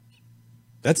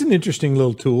 That's an interesting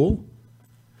little tool.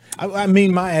 I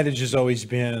mean, my adage has always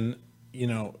been, you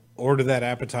know, order that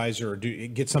appetizer or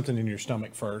get something in your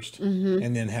stomach first,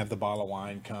 and then have the bottle of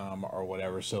wine come or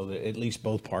whatever, so that at least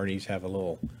both parties have a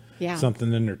little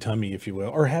something in their tummy, if you will,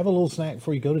 or have a little snack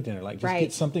before you go to dinner. Like just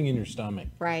get something in your stomach,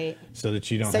 right? So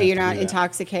that you don't. So you're not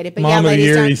intoxicated. But Mom of the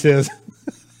year, he says.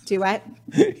 Do what?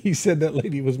 He said that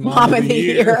lady was Mom of the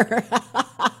year.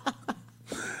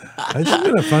 This has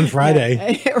been a fun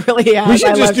Friday. It really has. We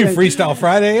should just do Freestyle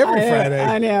Friday every Friday.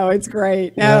 I know, it's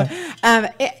great. No,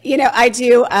 you know, I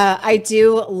do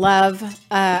love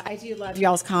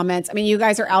y'all's comments. I mean, you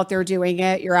guys are out there doing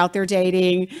it. You're out there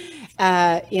dating.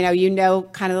 You know,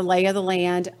 kind of the lay of the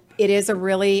land. It is a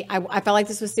really. I felt like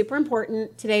this was super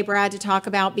important today, Brad, to talk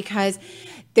about, because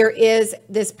there is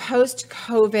this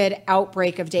post-COVID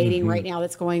outbreak of dating right now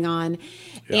that's going on.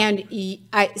 Yeah.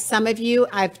 And some of you,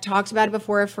 I've talked about it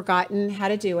before, have forgotten how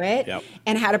to do it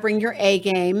and how to bring your A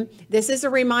game. This is a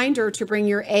reminder to bring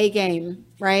your A game,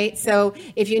 right? So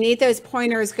if you need those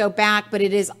pointers, go back, but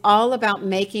it is all about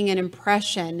making an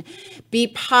impression. Be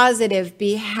positive,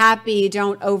 be happy,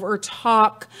 don't over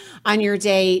talk on your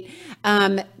date.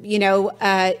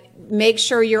 Make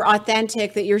sure you're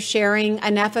authentic, that you're sharing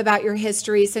enough about your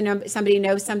history so somebody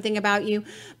knows something about you,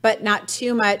 but not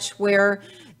too much where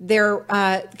they're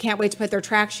can't wait to put their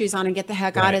track shoes on and get the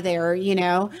heck out of there, you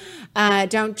know.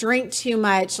 Don't drink too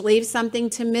much. Leave something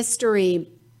to mystery.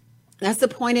 That's the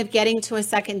point of getting to a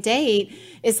second date,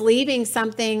 is leaving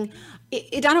something.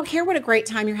 I don't care what a great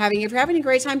time you're having. If you're having a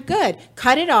great time, good.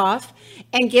 Cut it off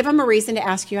and give them a reason to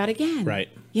ask you out again. Right.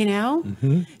 You know,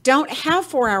 don't have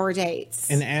 4-hour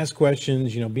dates. And ask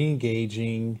questions, you know, be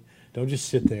engaging. Don't just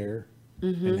sit there.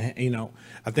 And, you know,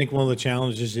 I think one of the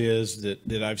challenges is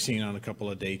that I've seen on a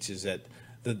couple of dates is that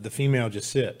the female just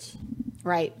sits.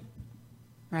 Right.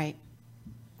 Right.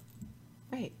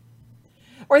 Right.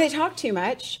 Or they talk too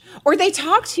much. Or they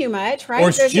talk too much, right? Or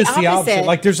it's just the opposite.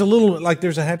 Like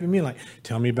there's a happy meal. Like,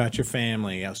 tell me about your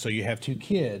family. So you have 2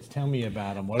 kids. Tell me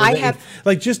about them. What are they?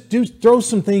 Like, just throw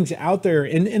some things out there.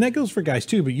 And that goes for guys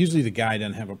too, but usually the guy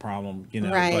doesn't have a problem, you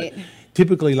know. Right. But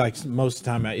typically, like most of the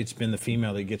time, it's been the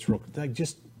female that gets real, like,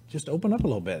 just open up a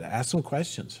little bit. Ask some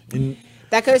questions. And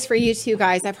that goes for you too,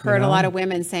 guys. I've heard a lot of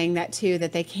women saying that too,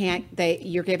 that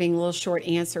you're giving little short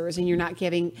answers and you're not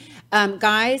giving.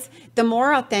 Guys, the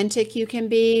more authentic you can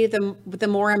be, the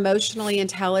more emotionally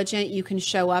intelligent you can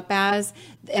show up as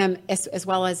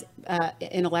well as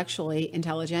intellectually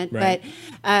intelligent. Right.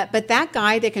 But that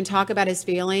guy that can talk about his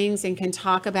feelings and can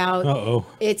talk about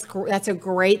that's a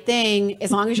great thing,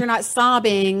 as long as you're not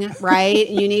sobbing, right?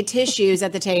 You need tissues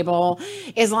at the table.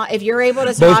 If you're able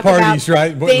to talk both parties, about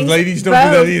right? Things, ladies don't do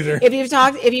that either.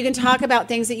 If you can talk about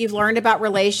things that you've learned about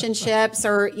relationships,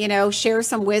 or you know, share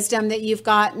some wisdom that you've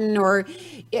gotten, or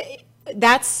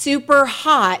that's super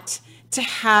hot to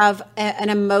have an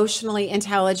emotionally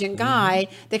intelligent guy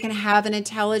that can have an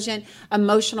intelligent,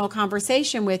 emotional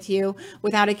conversation with you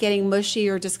without it getting mushy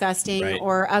or disgusting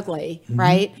or ugly,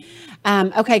 right?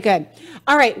 Okay, good.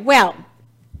 All right, well,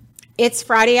 it's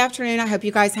Friday afternoon. I hope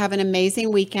you guys have an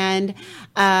amazing weekend.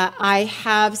 I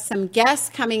have some guests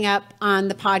coming up on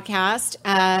the podcast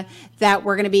that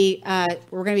we're going to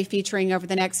be featuring over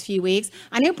the next few weeks.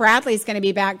 I know Bradley's going to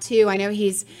be back too. I know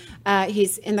he's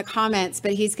in the comments,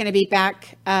 but he's going to be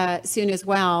back soon as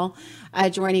well,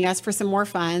 joining us for some more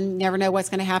fun. Never know what's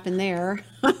going to happen there.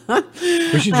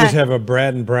 We should just have a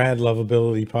Brad and Brad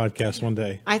Lovability podcast one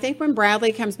day. I think when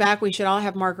Bradley comes back, we should all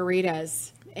have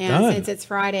margaritas. And since it's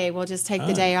Friday, we'll just take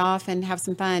the day off and have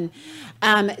some fun.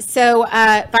 So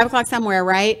 5 o'clock somewhere,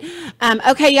 right?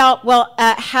 Okay, y'all. Well,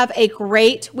 have a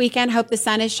great weekend. Hope the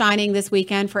sun is shining this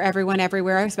weekend for everyone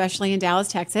everywhere, especially in Dallas,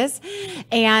 Texas.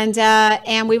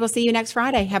 And we will see you next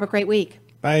Friday. Have a great week.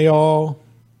 Bye, y'all.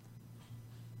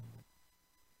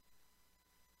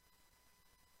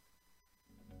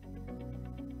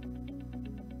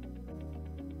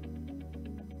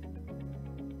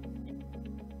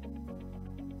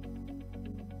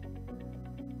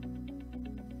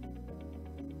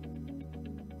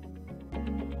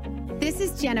 This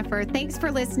is Jennifer. Thanks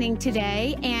for listening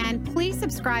today, and please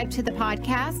subscribe to the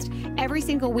podcast. Every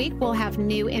single week we'll have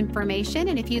new information,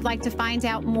 and if you'd like to find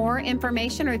out more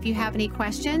information or if you have any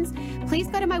questions, please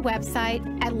go to my website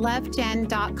at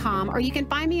lovejen.com, or you can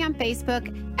find me on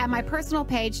Facebook at my personal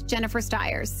page, Jennifer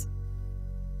Stiers.